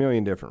Christmas, for a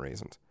million different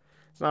reasons.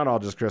 It's not all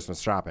just Christmas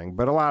shopping,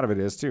 but a lot of it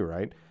is too,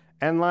 right?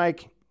 And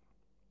like,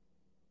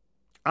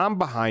 I'm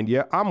behind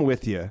you. I'm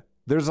with you.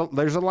 There's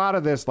a lot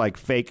of this like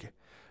fake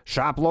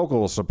shop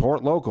local,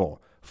 support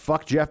local,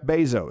 fuck Jeff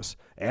Bezos,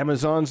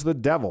 Amazon's the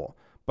devil.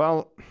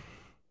 Well,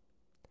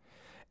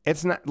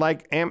 it's not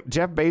like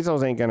Jeff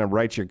Bezos ain't going to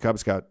write your Cub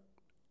Scout.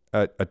 He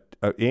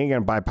ain't going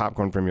to buy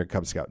popcorn from your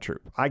Cub Scout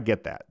troop. I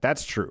get that.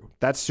 That's true.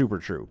 That's super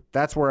true.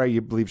 That's where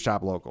you believe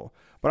shop local.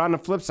 But on the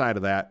flip side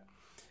of that,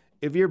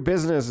 if your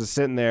business is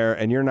sitting there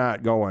and you're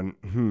not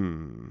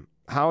going,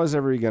 how is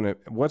everybody going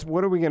to,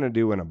 what are we going to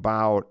do in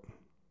about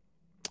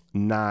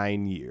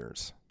 9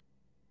 years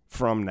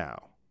from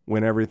now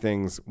when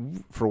everything's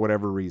for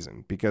whatever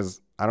reason,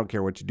 because I don't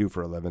care what you do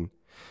for a living,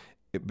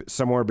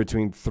 somewhere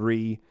between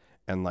 3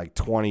 and like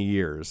 20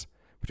 years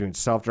between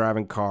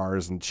self-driving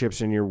cars and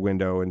chips in your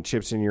window and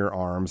chips in your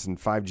arms and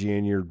 5G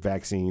in your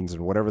vaccines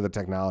and whatever the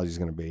technology is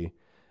going to be,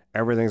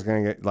 everything's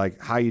going to get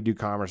like how you do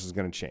commerce is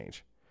going to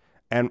change.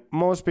 And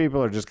most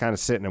people are just kind of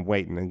sitting and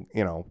waiting. And,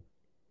 you know,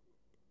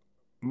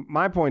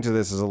 my point to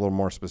this is a little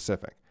more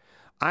specific.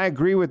 I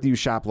agree with you,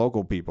 shop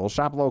local people.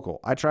 Shop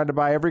local. I tried to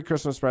buy every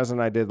Christmas present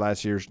I did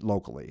last year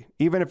locally.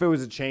 Even if it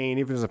was a chain,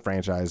 even if it was a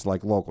franchise,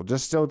 like local.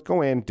 Just still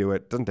go in, do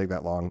it. Doesn't take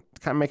that long.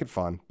 Kind of make it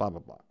fun. Blah, blah,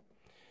 blah.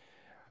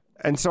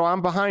 And so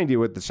I'm behind you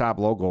with the shop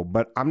local,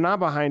 but I'm not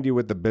behind you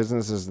with the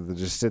businesses that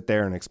just sit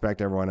there and expect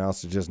everyone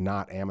else to just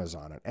not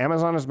Amazon it.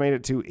 Amazon has made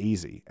it too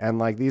easy. And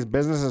like these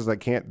businesses that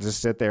can't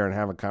just sit there and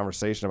have a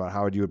conversation about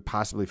how you would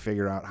possibly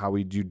figure out how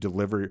would you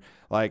deliver,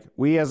 like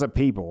we as a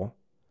people,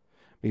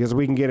 because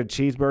we can get a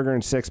cheeseburger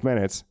in 6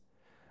 minutes,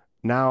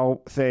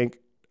 now think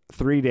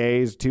 3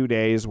 days, 2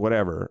 days,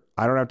 whatever.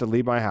 I don't have to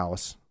leave my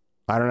house.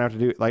 I don't have to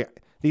do, like,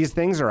 these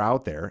things are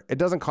out there. It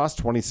doesn't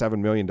cost $27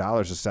 million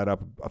to set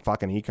up a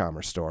fucking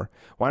e-commerce store.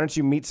 Why don't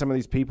you meet some of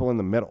these people in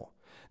the middle?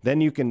 Then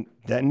you can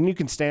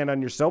stand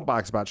on your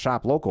soapbox about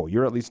shop local.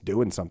 You're at least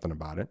doing something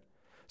about it.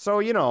 So,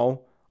 you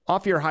know,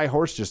 off your high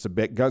horse just a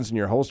bit, guns in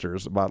your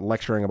holsters about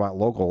lecturing about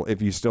local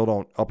if you still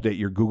don't update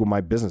your Google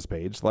My Business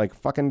page. Like,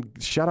 fucking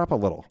shut up a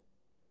little.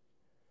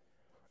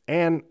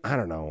 And I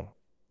don't know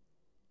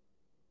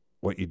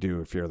what you do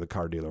if you're the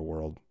car dealer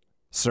world.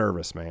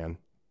 Service, man.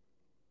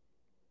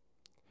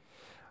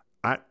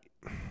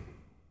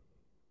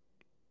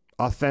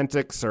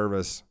 Authentic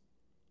service.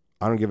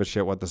 I don't give a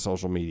shit what the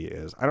social media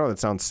is. I know that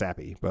sounds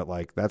sappy, but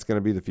like that's going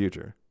to be the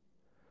future.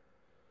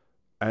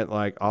 And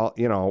like,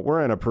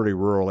 we're in a pretty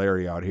rural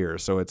area out here,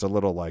 so it's a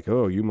little like,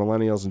 oh, you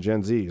millennials and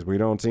Gen Zs, we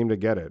don't seem to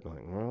get it.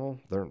 Like, well,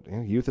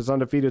 youth is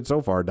undefeated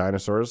so far,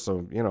 dinosaurs.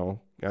 So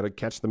got to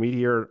catch the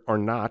meteor or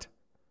not.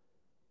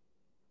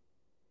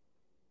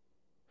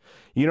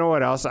 You know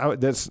what else?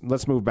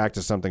 Let's move back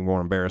to something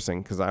more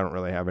embarrassing because I don't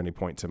really have any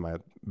point to my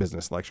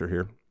business lecture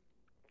here.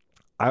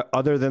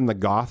 Other than the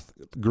Goth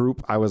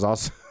group, I was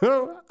also,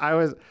 I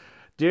was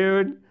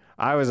an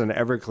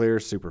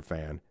Everclear super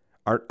fan.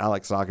 Art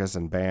Alexakis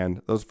and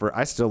band.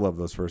 I still love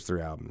those first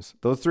 3 albums.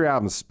 Those 3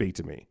 albums speak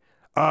to me.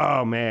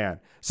 Oh, man.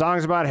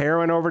 Songs about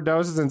heroin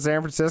overdoses in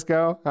San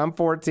Francisco. I'm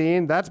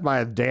 14. That's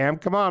my damn,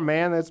 come on,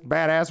 man. That's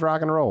badass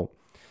rock and roll.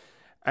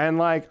 And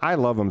like, I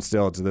love them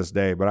still to this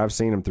day, but I've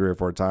seen them 3 or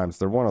 4 times.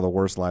 They're one of the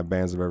worst live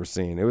bands I've ever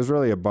seen. It was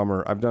really a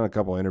bummer. I've done a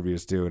couple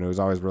interviews too, and it was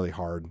always really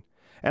hard.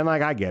 And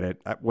like, I get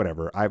it.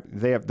 Whatever.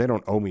 They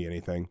don't owe me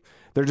anything.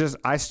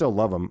 I still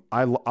love them.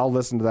 I'll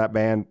listen to that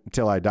band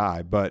until I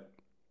die. But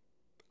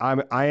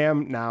I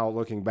am now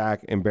looking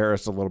back,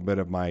 embarrassed a little bit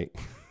of my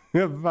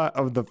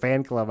of the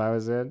fan club I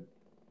was in.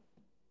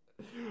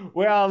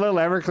 Well, little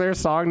Everclear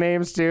song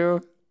names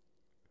too.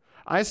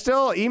 I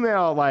still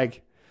email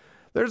like.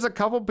 There's a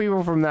couple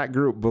people from that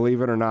group,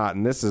 believe it or not.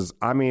 And this is,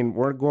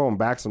 we're going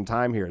back some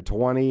time here,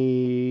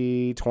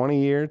 20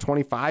 years,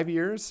 25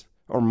 years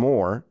or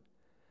more.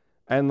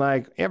 And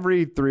like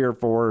every 3 or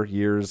 4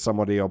 years,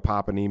 somebody will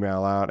pop an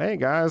email out. Hey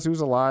guys,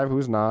 who's alive?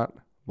 Who's not?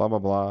 Blah, blah,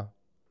 blah.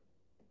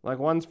 Like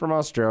one's from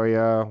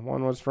Australia.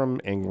 One was from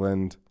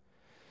England.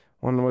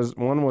 One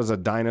was a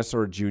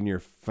Dinosaur Jr.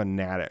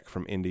 fanatic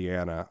from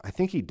Indiana. I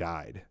think he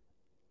died.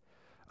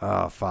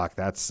 Oh, fuck.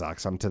 That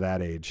sucks. I'm to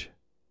that age.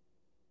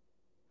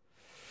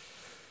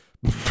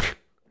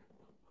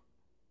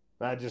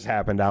 That just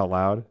happened out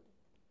loud.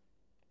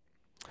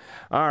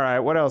 All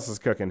right, what else is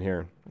cooking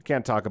here? I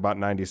can't talk about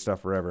 90s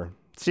stuff forever.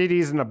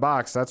 CDs in the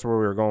box, that's where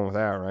we were going with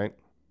that, right?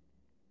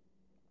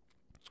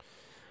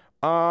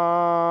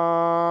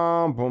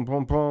 Boom,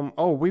 boom, boom.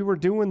 Oh, we were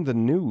doing the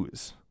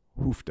news.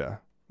 Hoofda.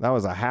 That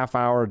was a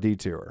half-hour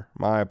detour.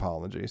 My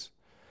apologies.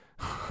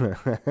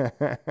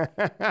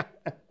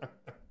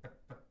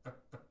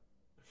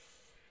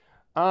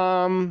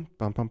 Bum,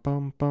 bum,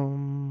 bum,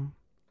 bum.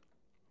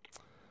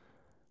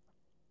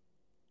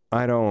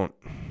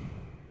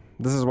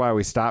 This is why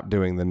we stopped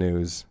doing the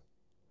news.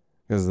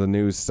 Because the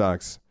news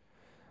sucks.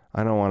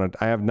 I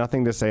have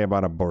nothing to say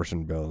about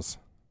abortion bills.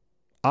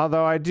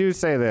 Although I do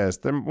say this,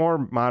 the more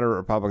moderate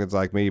Republicans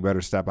like me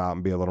better step out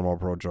and be a little more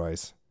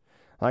pro-choice.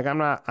 Like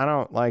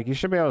you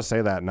should be able to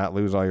say that and not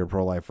lose all your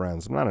pro-life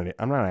friends. I'm not an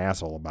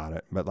asshole about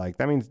it, but like,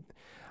 that means,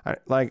 I'm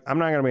not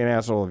going to be an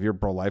asshole if you're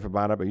pro-life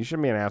about it, but you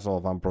shouldn't be an asshole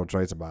if I'm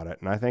pro-choice about it.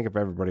 And I think if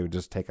everybody would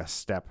just take a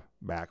step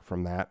back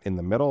from that in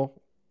the middle,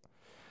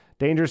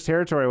 dangerous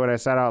territory. What I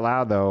said out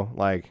loud though,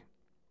 like,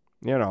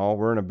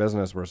 we're in a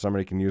business where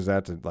somebody can use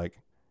that to like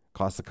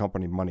cost the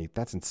company money.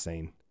 That's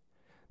insane.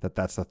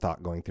 That's the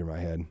thought going through my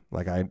head.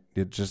 Like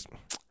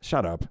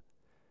shut up.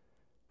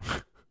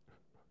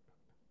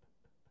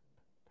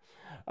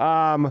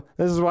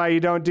 This is why you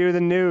don't do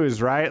the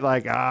news, right?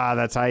 Like,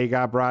 that's how you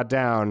got brought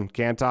down.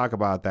 Can't talk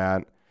about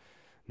that.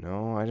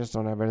 No, I just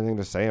don't have anything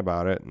to say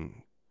about it.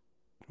 And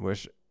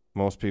wish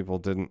most people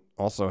didn't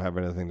also have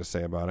anything to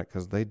say about it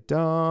because they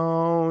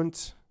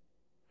don't.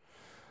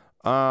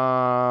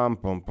 Boom,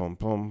 boom,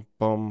 boom,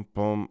 boom,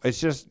 boom. It's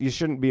just, you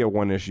shouldn't be a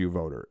one issue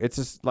voter. It's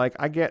just like,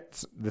 I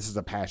get this is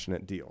a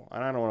passionate deal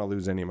and I don't want to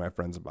lose any of my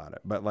friends about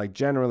it. But like,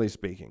 generally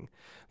speaking,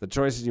 the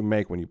choices you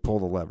make when you pull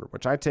the lever,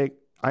 which I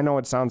know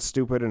it sounds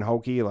stupid and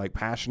hokey, like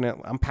passionate.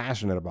 I'm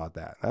passionate about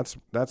that.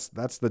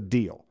 That's the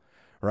deal,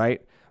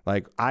 right?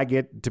 Like, I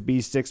get to be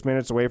 6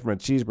 minutes away from a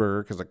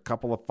cheeseburger because a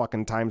couple of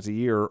fucking times a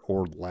year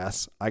or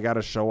less, I got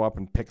to show up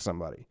and pick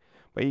somebody.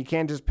 But you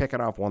can't just pick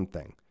it off one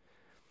thing.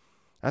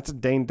 I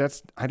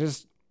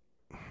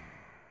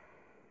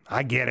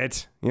get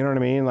it. You know what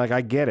I mean? Like,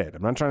 I get it.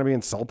 I'm not trying to be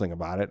insulting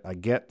about it. I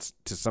get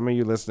to some of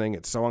you listening,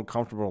 it's so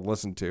uncomfortable to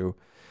listen to.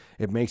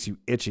 It makes you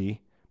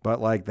itchy. But,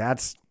 like,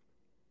 that's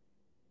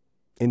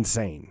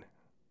insane.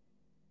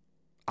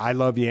 I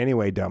love you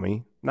anyway,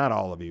 dummy. Not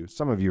all of you.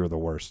 Some of you are the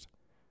worst.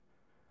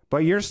 But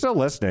you're still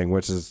listening,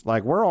 which is,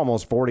 like, we're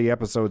almost 40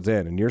 episodes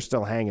in, and you're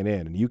still hanging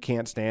in, and you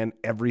can't stand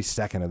every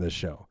second of this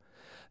show.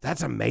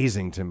 That's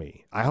amazing to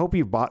me. I hope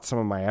you bought some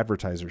of my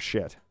advertiser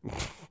shit.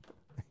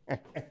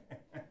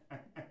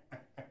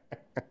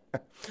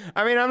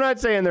 I mean, I'm not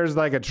saying there's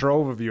like a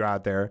trove of you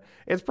out there.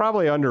 It's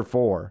probably under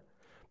 4.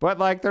 But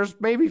like there's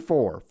maybe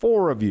 4.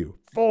 4 of you.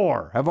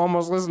 4 have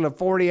almost listened to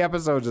 40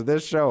 episodes of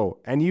this show,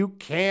 and you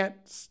can't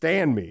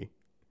stand me.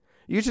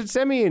 You should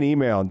send me an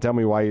email and tell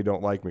me why you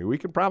don't like me. We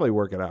could probably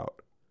work it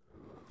out.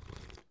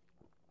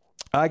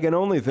 I can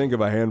only think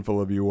of a handful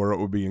of you where it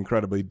would be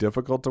incredibly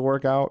difficult to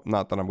work out.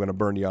 Not that I'm going to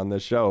burn you on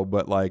this show,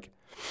 but like,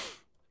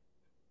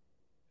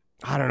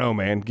 I don't know,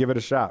 man. Give it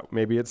a shot.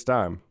 Maybe it's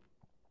time.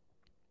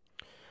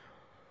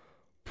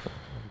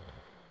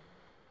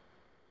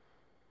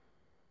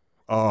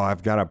 Oh,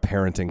 I've got a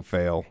parenting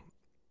fail.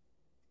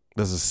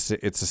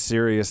 It's a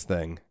serious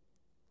thing.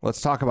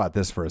 Let's talk about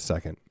this for a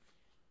second.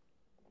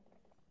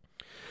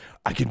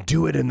 I can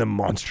do it in the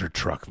monster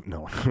truck.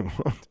 No.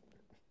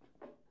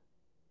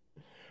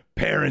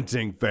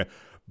 Parenting fail.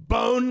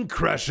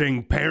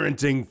 Bone-crushing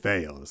parenting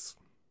fails.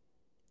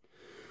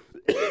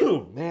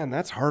 Man,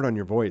 that's hard on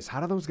your voice.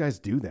 How do those guys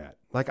do that?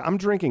 Like, I'm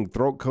drinking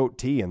throat coat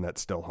tea and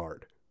that's still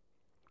hard.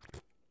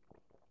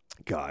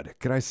 God,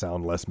 could I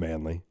sound less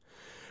manly?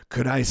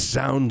 Could I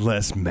sound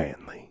less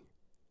manly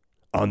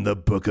on the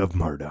Book of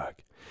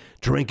Murdoch?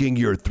 Drinking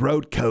your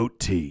throat coat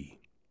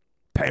tea.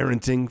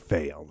 Parenting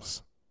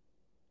fails.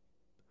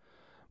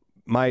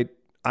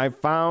 I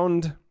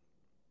found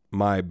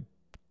my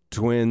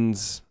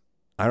twins,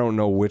 I don't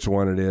know which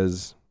one it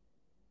is,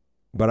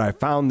 but I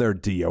found their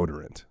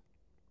deodorant.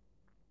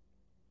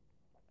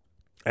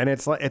 And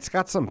it's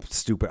got some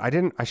stupid,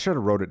 I should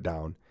have wrote it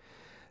down.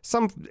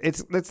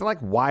 It's like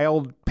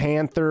Wild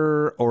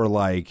Panther or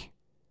like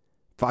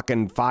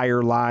fucking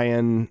Fire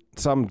Lion.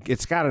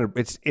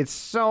 It's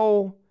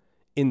so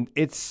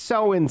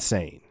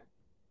insane.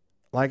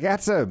 Like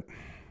this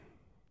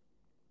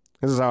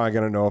is how I'm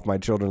going to know if my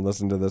children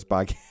listen to this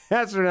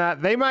podcast or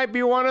not. They might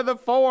be one of the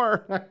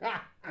 4.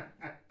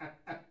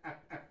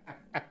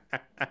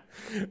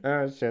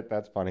 Oh shit,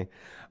 that's funny.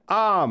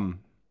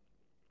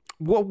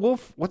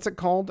 Wolf, what's it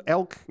called?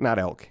 Elk? Not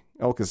elk.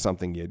 Elk is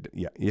something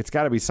it's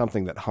got to be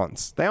something that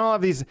hunts. They all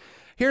have these.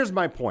 Here's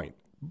my point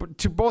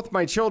to both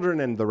my children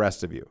and the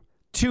rest of you.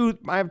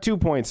 I have 2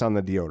 points on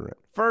the deodorant.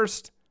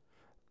 First,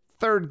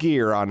 third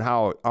gear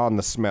on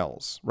the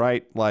smells,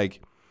 right?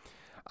 Like,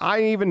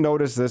 I even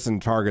noticed this in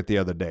Target the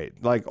other day.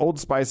 Like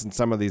Old Spice and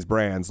some of these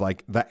brands,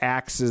 like the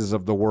Axes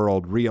of the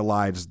world,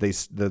 realized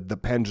the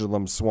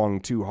pendulum swung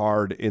too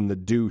hard in the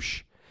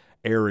douche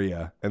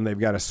area, and they've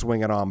got to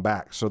swing it on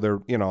back. So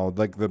they're,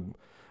 like the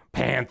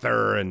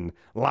Panther and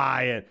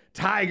Lion,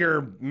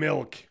 Tiger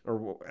Milk,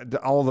 or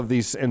all of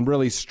these, and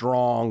really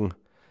strong.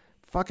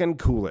 Fucking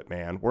cool it,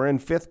 man. We're in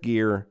 5th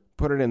gear.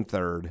 Put it in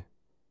 3rd.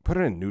 Put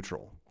it in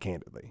neutral,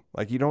 candidly.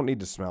 Like, you don't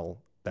need to smell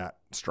that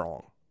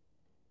strong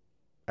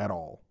at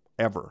all,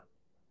 ever.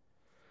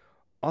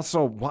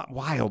 Also,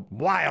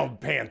 Wild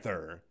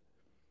Panther.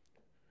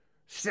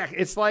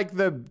 It's like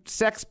the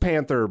Sex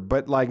Panther,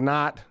 but like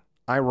not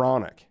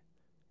ironic.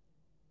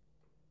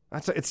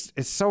 It's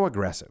so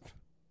aggressive.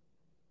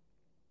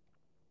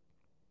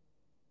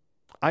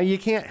 You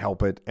can't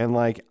help it, and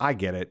like I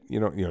get it.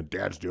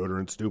 Dad's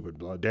deodorant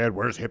stupid. Dad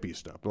wears hippie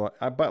stuff,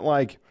 but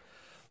like,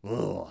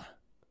 ugh.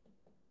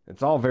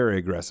 It's all very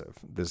aggressive.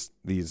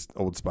 These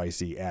Old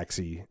Spicy,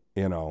 Axie,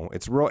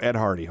 it's real Ed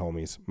Hardy,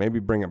 homies. Maybe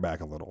bring it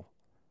back a little.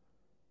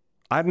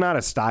 I'm not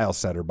a style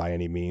setter by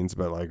any means,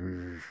 but like,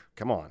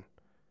 come on.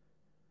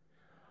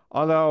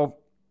 Although,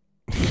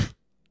 it's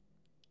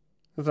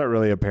not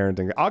really a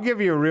parenting. I'll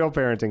give you a real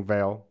parenting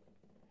fail.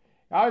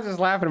 I was just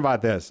laughing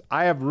about this.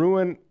 I've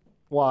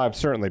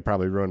certainly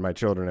probably ruined my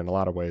children in a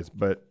lot of ways,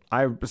 but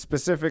I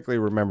specifically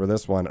remember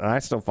this one, and I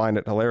still find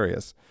it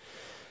hilarious.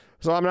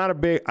 So I'm not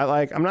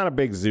a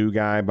big zoo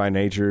guy by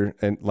nature,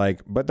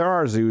 but there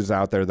are zoos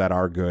out there that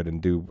are good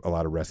and do a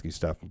lot of rescue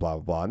stuff and blah,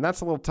 blah, blah. And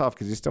that's a little tough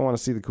because you still want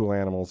to see the cool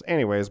animals.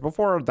 Anyways,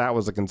 before that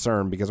was a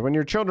concern, because when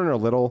your children are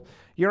little,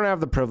 you don't have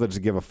the privilege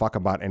to give a fuck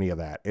about any of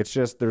that. It's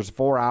just, there's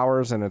 4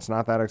 hours and it's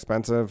not that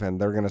expensive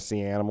and they're going to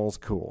see animals.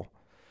 Cool.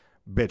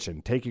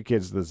 Bitchin'. Take your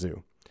kids to the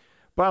zoo.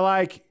 But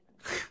like,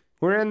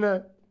 we're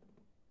in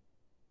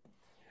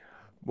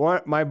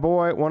one of my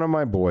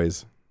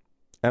boys,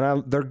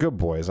 and they're good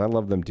boys. I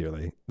love them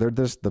dearly. They're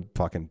just the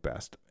fucking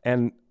best.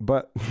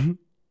 But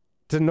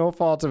to no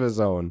fault of his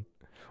own,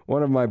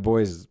 one of my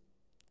boys is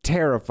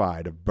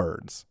terrified of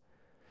birds.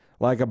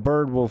 Like a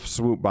bird will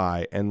swoop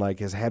by and like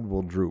his head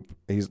will droop.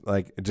 He's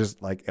like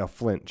just like a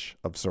flinch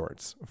of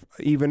sorts.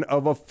 Even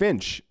of a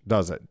finch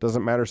does it.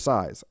 Doesn't matter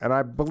size. And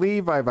I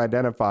believe I've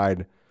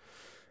identified.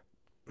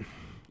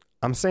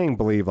 I'm saying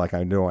believe like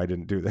I know I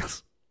didn't do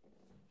this.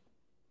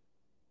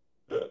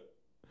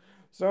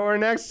 So we're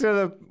next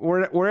to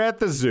we're at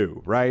the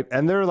zoo, right?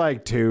 And they're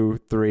like 2,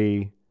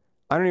 3.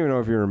 I don't even know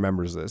if he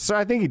remembers this. So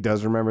I think he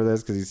does remember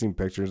this because he's seen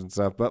pictures and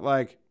stuff. But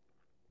like,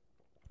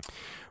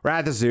 we're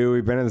at the zoo.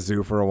 We've been in the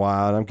zoo for a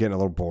while, and I'm getting a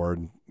little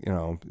bored, you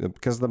know,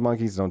 because the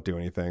monkeys don't do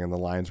anything and the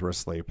lions were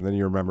asleep. And then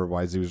you remember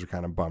why zoos are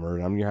kind of bummer.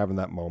 And you're having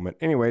that moment.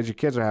 Anyways, your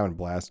kids are having a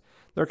blast.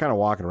 They're kind of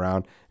walking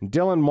around. And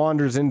Dylan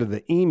wanders into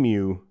the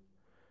emu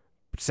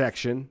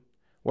section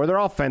where they're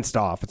all fenced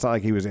off. It's not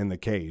like he was in the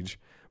cage.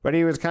 But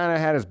he was kind of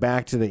had his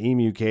back to the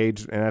emu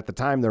cage, and at the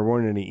time there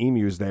weren't any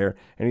emus there,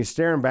 and he's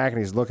staring back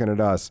and he's looking at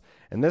us.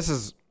 And this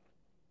is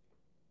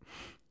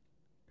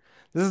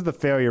the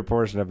failure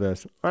portion of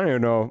this. I don't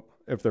even know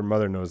if their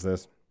mother knows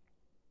this.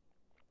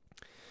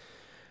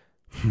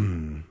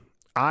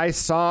 I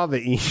saw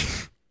the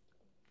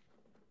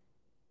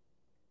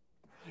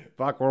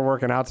Fuck, we're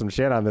working out some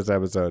shit on this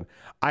episode.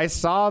 I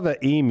saw the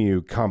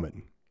emu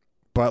coming,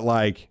 but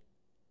like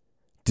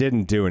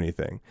didn't do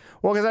anything.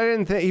 Well, because I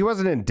didn't think he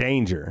wasn't in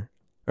danger,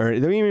 or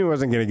the emu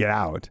wasn't going to get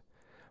out.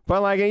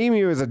 But like an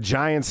emu is a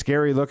giant,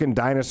 scary looking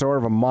dinosaur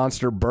of a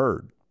monster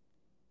bird.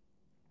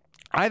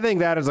 I think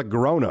that is a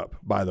grown up,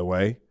 by the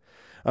way.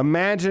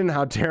 Imagine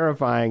how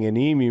terrifying an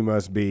emu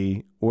must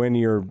be when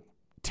you're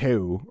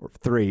 2 or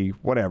 3,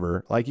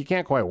 whatever. Like you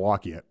can't quite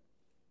walk yet.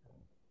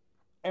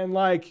 And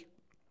like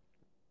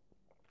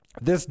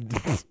this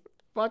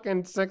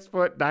fucking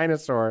 6-foot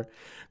dinosaur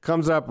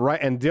comes up right,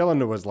 and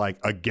Dylan was like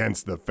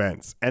against the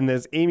fence, and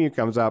this emu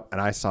comes up,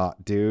 and I saw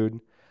it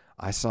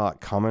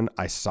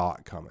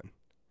coming.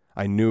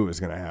 I knew it was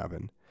going to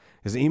happen,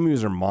 because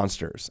emus are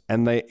monsters,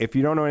 and if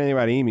you don't know anything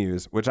about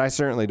emus, which I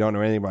certainly don't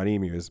know anything about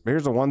emus, but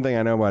here's the one thing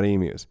I know about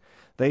emus: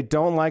 they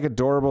don't like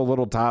adorable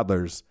little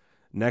toddlers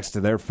next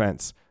to their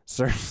fence.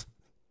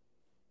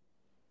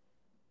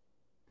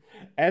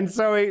 And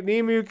so an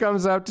emu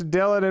comes up to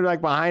Dylan and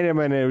like behind him,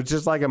 and it was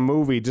just like a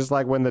movie, just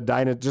like when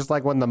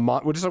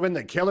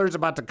the killer's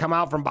about to come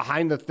out from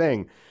behind the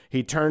thing.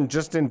 He turned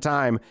just in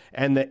time,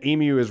 and the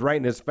emu is right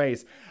in his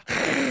face.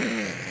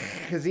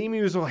 Because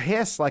emus will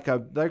hiss like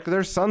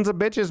they're sons of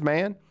bitches,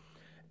 man.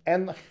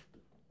 And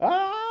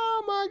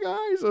oh my God,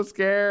 he's so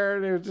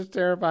scared. It was just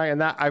terrifying.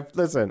 And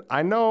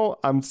I know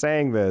I'm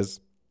saying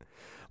this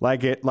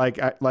like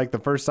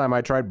the first time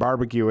I tried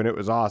barbecue and it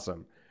was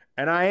awesome.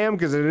 And I am,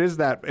 because it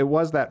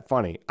was that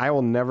funny. I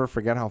will never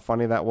forget how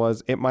funny that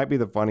was. It might be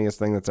the funniest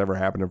thing that's ever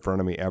happened in front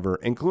of me ever,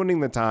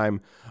 including the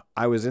time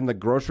I was in the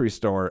grocery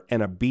store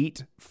and a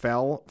beet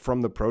fell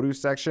from the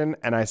produce section,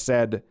 and I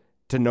said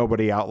to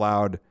nobody out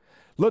loud,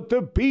 "Let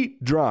the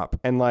beet drop."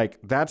 And like,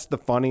 that's the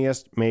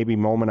funniest maybe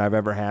moment I've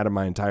ever had in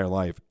my entire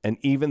life. And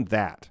even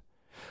that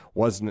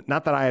wasn't,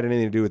 not that I had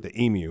anything to do with the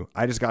emu.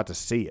 I just got to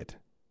see it.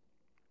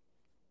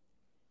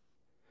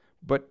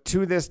 But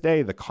to this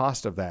day, the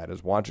cost of that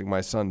is watching my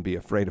son be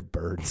afraid of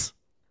birds.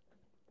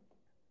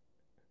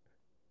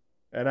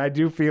 And I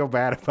do feel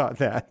bad about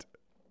that.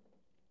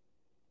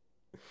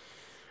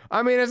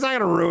 I mean, it's not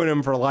going to ruin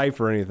him for life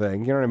or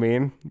anything. You know what I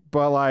mean?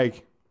 But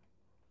like,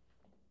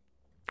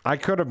 I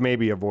could have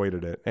maybe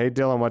avoided it. Hey,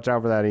 Dylan, watch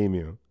out for that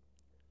emu.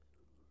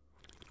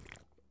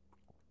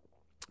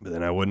 But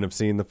then I wouldn't have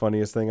seen the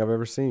funniest thing I've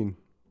ever seen.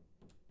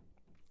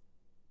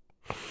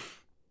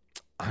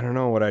 I don't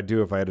know what I'd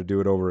do if I had to do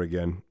it over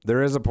again.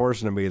 There is a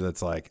portion of me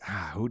that's like,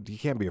 you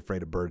can't be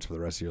afraid of birds for the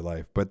rest of your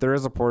life. But there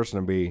is a portion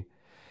of me,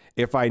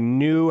 if I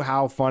knew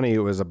how funny it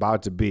was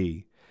about to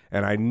be,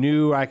 and I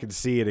knew I could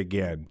see it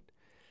again.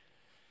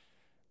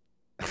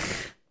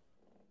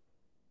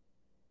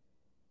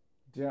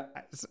 Yeah,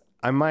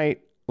 I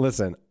might,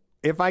 listen,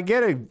 if I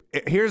get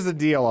here's the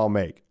deal I'll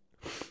make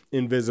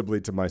invisibly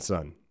to my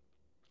son.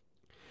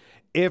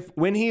 If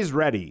when he's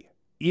ready,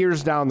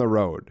 years down the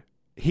road,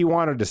 he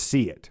wanted to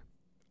see it,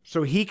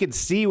 so he could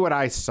see what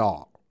I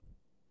saw,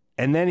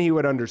 and then he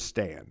would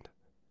understand,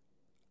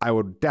 I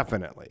would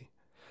definitely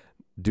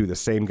do the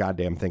same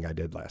goddamn thing I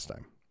did last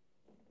time.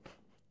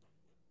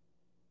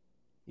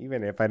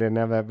 Even if I didn't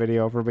have that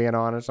video, for being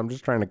honest, I'm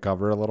just trying to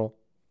cover a little.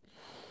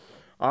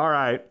 All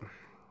right.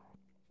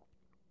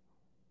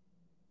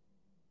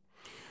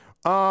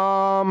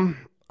 I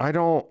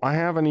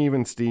haven't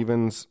even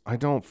Stevens. I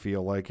don't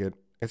feel like it.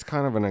 It's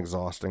kind of an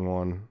exhausting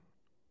one.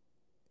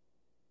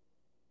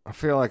 I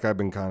feel like I've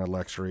been kind of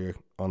lecturing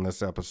on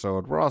this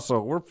episode.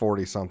 We're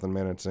 40 something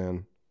minutes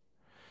in.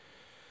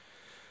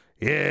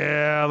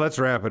 Yeah, let's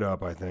wrap it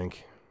up, I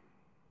think.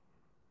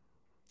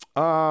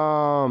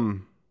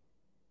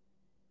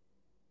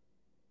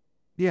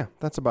 Yeah,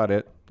 that's about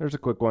it. There's a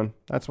quick one.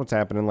 That's what's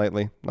happening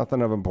lately.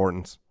 Nothing of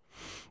importance.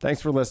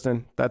 Thanks for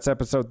listening. That's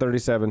episode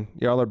 37.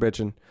 Y'all are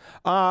bitching.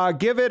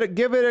 Give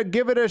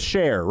it a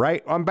share,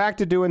 right? I'm back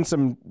to doing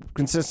some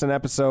consistent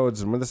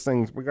episodes, and with this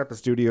thing, we got the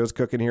studios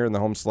cooking here in the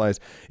home slice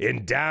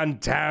in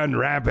downtown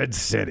Rapid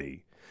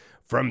City.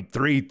 from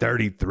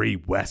 333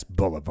 West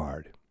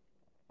Boulevard.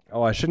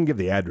 Oh, I shouldn't give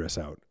the address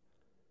out.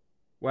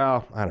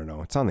 Well, I don't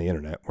know. It's on the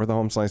internet. We're the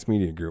Home Slice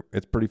Media Group.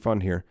 It's pretty fun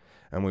here,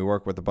 and we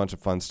work with a bunch of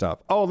fun stuff.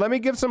 Oh, let me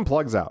give some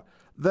plugs out.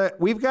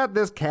 We've got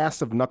this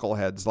cast of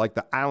knuckleheads like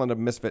the Island of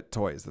Misfit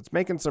Toys that's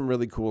making some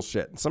really cool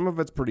shit. And some of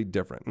it's pretty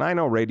different. And I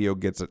know radio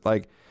gets it.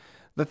 Like,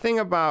 the thing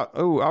about,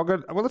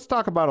 let's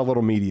talk about a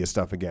little media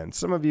stuff again.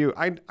 Some of you,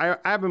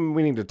 I've been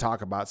meaning to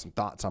talk about some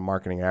thoughts on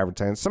marketing and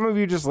advertising. Some of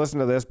you just listen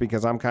to this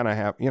because I'm kind of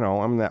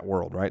I'm in that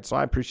world, right? So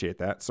I appreciate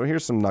that. So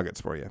here's some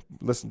nuggets for you.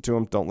 Listen to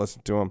them, don't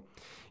listen to them.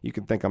 You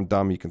can think I'm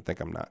dumb, you can think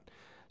I'm not.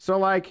 So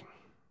like,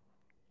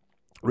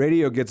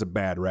 radio gets a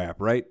bad rap,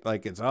 right?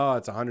 Like it's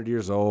 100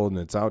 years old and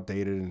it's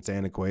outdated and it's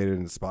antiquated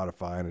and it's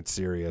Spotify and it's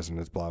Sirius and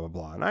it's blah, blah,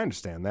 blah. And I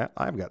understand that.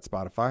 I've got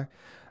Spotify.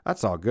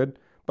 That's all good.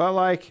 But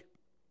like,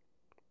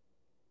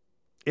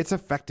 it's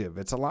effective.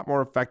 It's a lot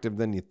more effective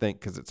than you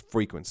think because it's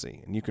frequency.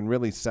 And you can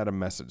really set a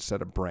message,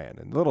 set a brand,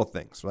 and little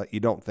things that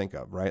you don't think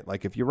of, right?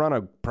 Like if you run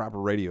a proper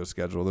radio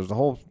schedule, there's a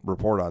whole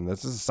report on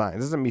this. This is science.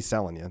 This isn't me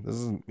selling you. This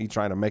isn't me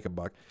trying to make a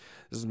buck.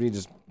 This is me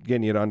just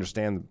getting you to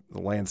understand the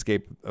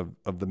landscape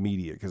of the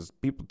media because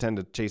people tend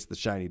to chase the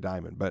shiny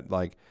diamond. But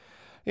like,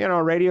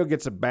 radio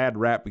gets a bad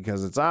rap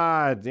because it's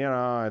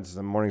it's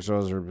the morning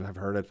shows or I've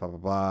heard it, blah, blah,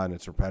 blah, and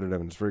it's repetitive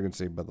and it's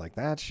frequency. But like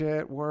that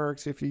shit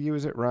works if you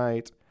use it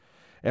right.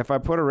 If I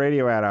put a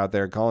radio ad out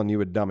there calling you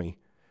a dummy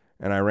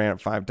and I ran it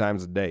 5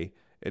 times a day,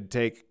 it'd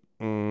take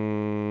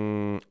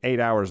 8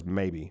 hours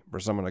maybe for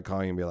someone to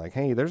call you and be like,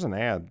 hey, there's an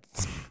ad.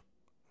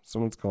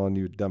 Someone's calling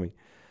you a dummy.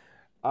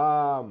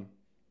 I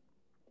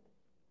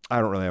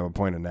don't really have a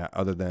point in that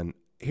other than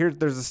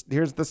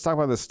let's talk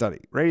about this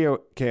study. Radio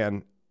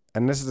can,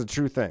 and this is a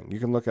true thing, you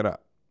can look it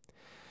up.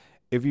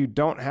 If you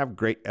don't have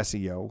great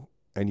SEO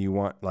and you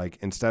want, like,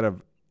 instead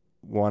of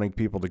wanting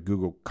people to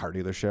Google car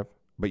dealership,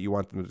 but you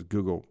want them to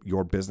Google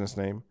your business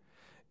name,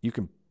 you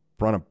can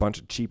run a bunch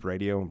of cheap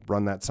radio and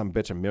run that some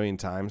bitch a million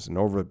times and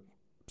over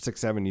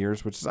 6-7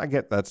 years, which is, I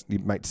get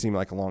it might seem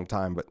like a long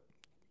time, but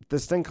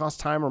this thing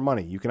costs time or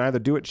money. You can either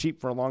do it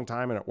cheap for a long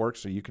time and it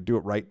works, or you could do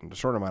it right in a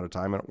short amount of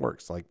time and it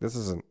works. Like, this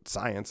isn't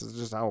science. It's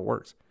just how it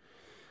works.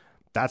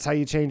 That's how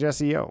you change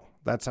SEO.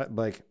 That's how,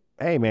 like,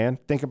 hey man,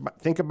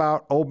 think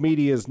about old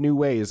media's new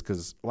ways,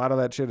 because a lot of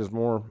that shit is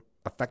more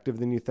effective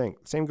than you think.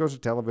 Same goes to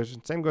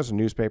television. Same goes to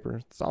newspaper.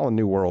 It's all a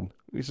new world.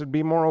 We should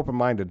be more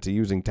open-minded to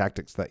using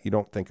tactics that you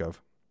don't think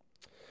of.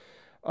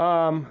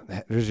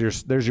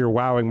 There's your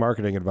wowing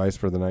marketing advice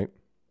for the night.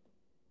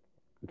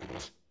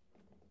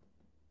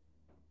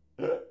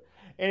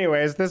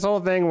 Anyways, this whole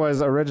thing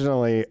was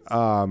originally,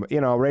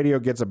 radio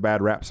gets a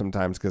bad rap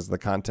sometimes because the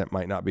content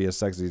might not be as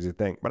sexy as you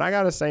think. But I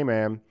gotta say,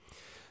 man,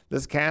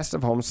 this cast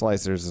of home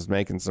slicers is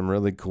making some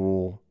really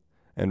cool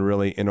and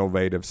really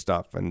innovative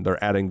stuff, and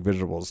they're adding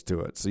visuals to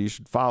it. So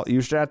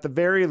you should at the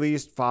very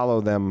least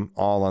follow them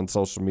all on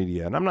social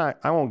media. And I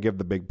won't give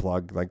the big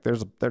plug. Like go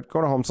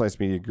to Home Slice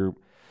Media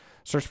Group,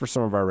 search for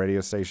some of our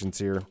radio stations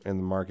here in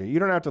the market. You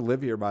don't have to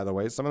live here, by the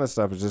way. Some of this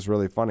stuff is just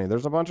really funny.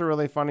 There's a bunch of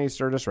really funny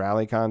Sturgis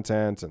Rally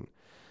content, and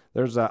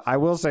I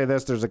will say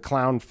this, there's a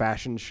clown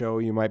fashion show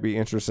you might be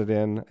interested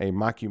in, a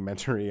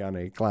mockumentary on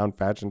a clown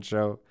fashion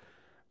show.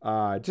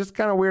 Just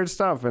kind of weird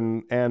stuff,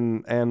 and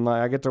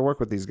I get to work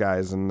with these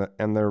guys, and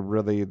they're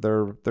really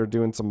they're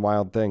doing some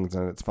wild things,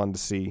 and it's fun to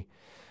see.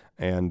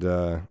 And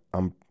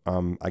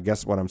I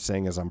guess what I'm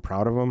saying is I'm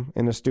proud of them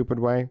in a stupid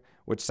way,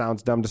 which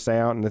sounds dumb to say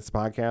out in this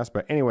podcast,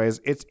 but anyways,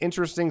 it's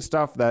interesting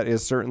stuff that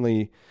is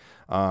certainly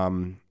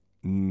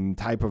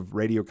type of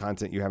radio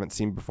content you haven't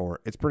seen before.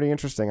 It's pretty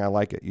interesting. I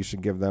like it. You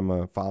should give them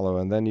a follow,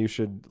 and then you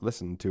should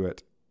listen to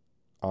it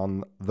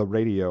on the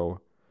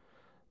radio,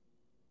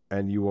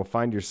 and you will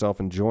find yourself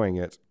enjoying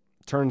it.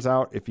 Turns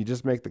out, if you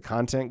just make the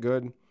content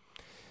good,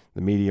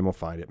 the medium will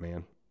find it,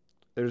 man.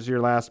 There's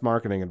your last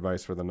marketing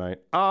advice for the night.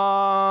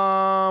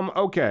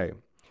 Okay.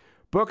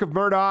 Book of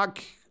Murdoch.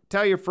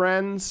 Tell your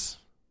friends.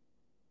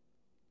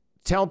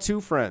 Tell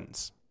 2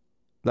 friends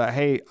that,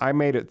 hey, I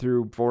made it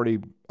through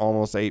 40,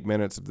 almost 8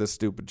 minutes of this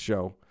stupid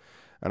show,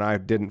 and I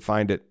didn't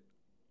find it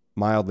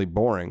mildly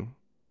boring.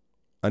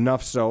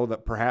 Enough so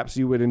that perhaps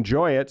you would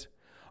enjoy it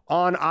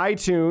on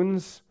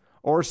iTunes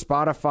or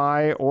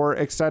Spotify or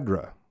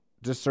etc.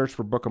 Just search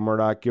for Book of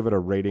Murdoch, give it a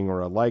rating or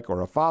a like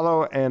or a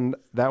follow, and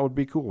that would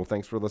be cool.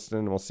 Thanks for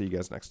listening, and we'll see you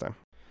guys next time.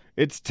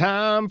 It's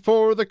time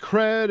for the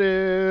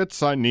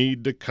credits. I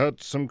need to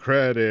cut some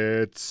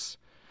credits.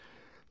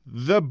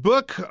 The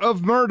Book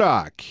of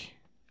Murdoch.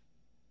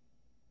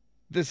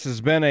 This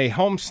has been a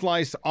Home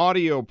Slice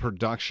audio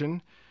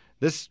production.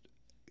 This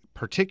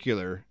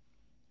particular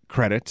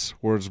credits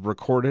was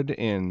recorded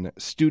in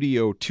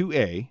Studio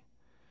 2A.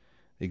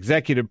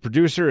 Executive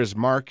producer is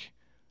Mark.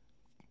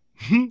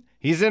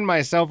 He's in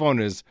my cell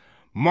phone as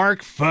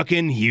Mark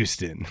fucking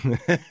Houston.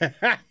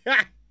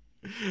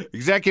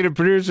 Executive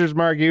producer is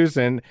Mark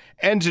Houston.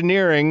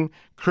 Engineering,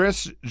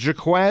 Chris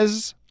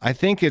Jaquez. I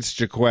think it's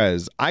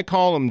Jaquez. I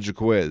call him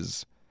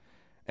Jaquez.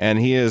 And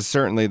he is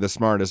certainly the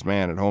smartest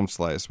man at Home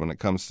Slice when it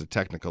comes to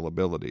technical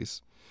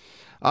abilities.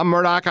 I'm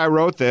Murdoch. I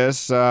wrote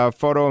this.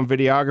 Photo and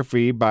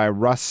videography by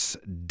Russ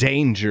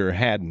Danger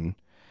Haddon.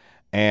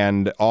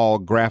 And all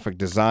graphic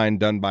design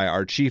done by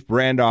our chief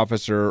brand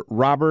officer,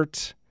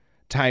 Robert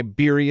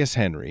Tiberius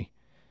Henry.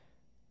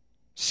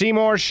 See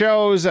more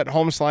shows at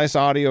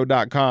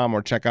homesliceaudio.com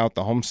or check out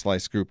the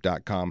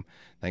homeslicegroup.com.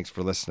 Thanks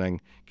for listening.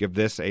 Give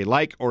this a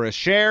like or a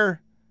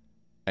share,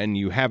 and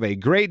you have a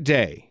great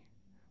day.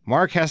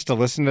 Mark has to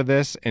listen to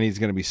this, and he's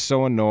going to be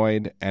so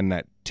annoyed, and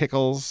that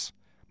tickles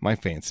my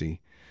fancy.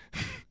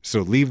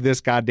 So leave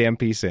this goddamn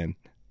piece in.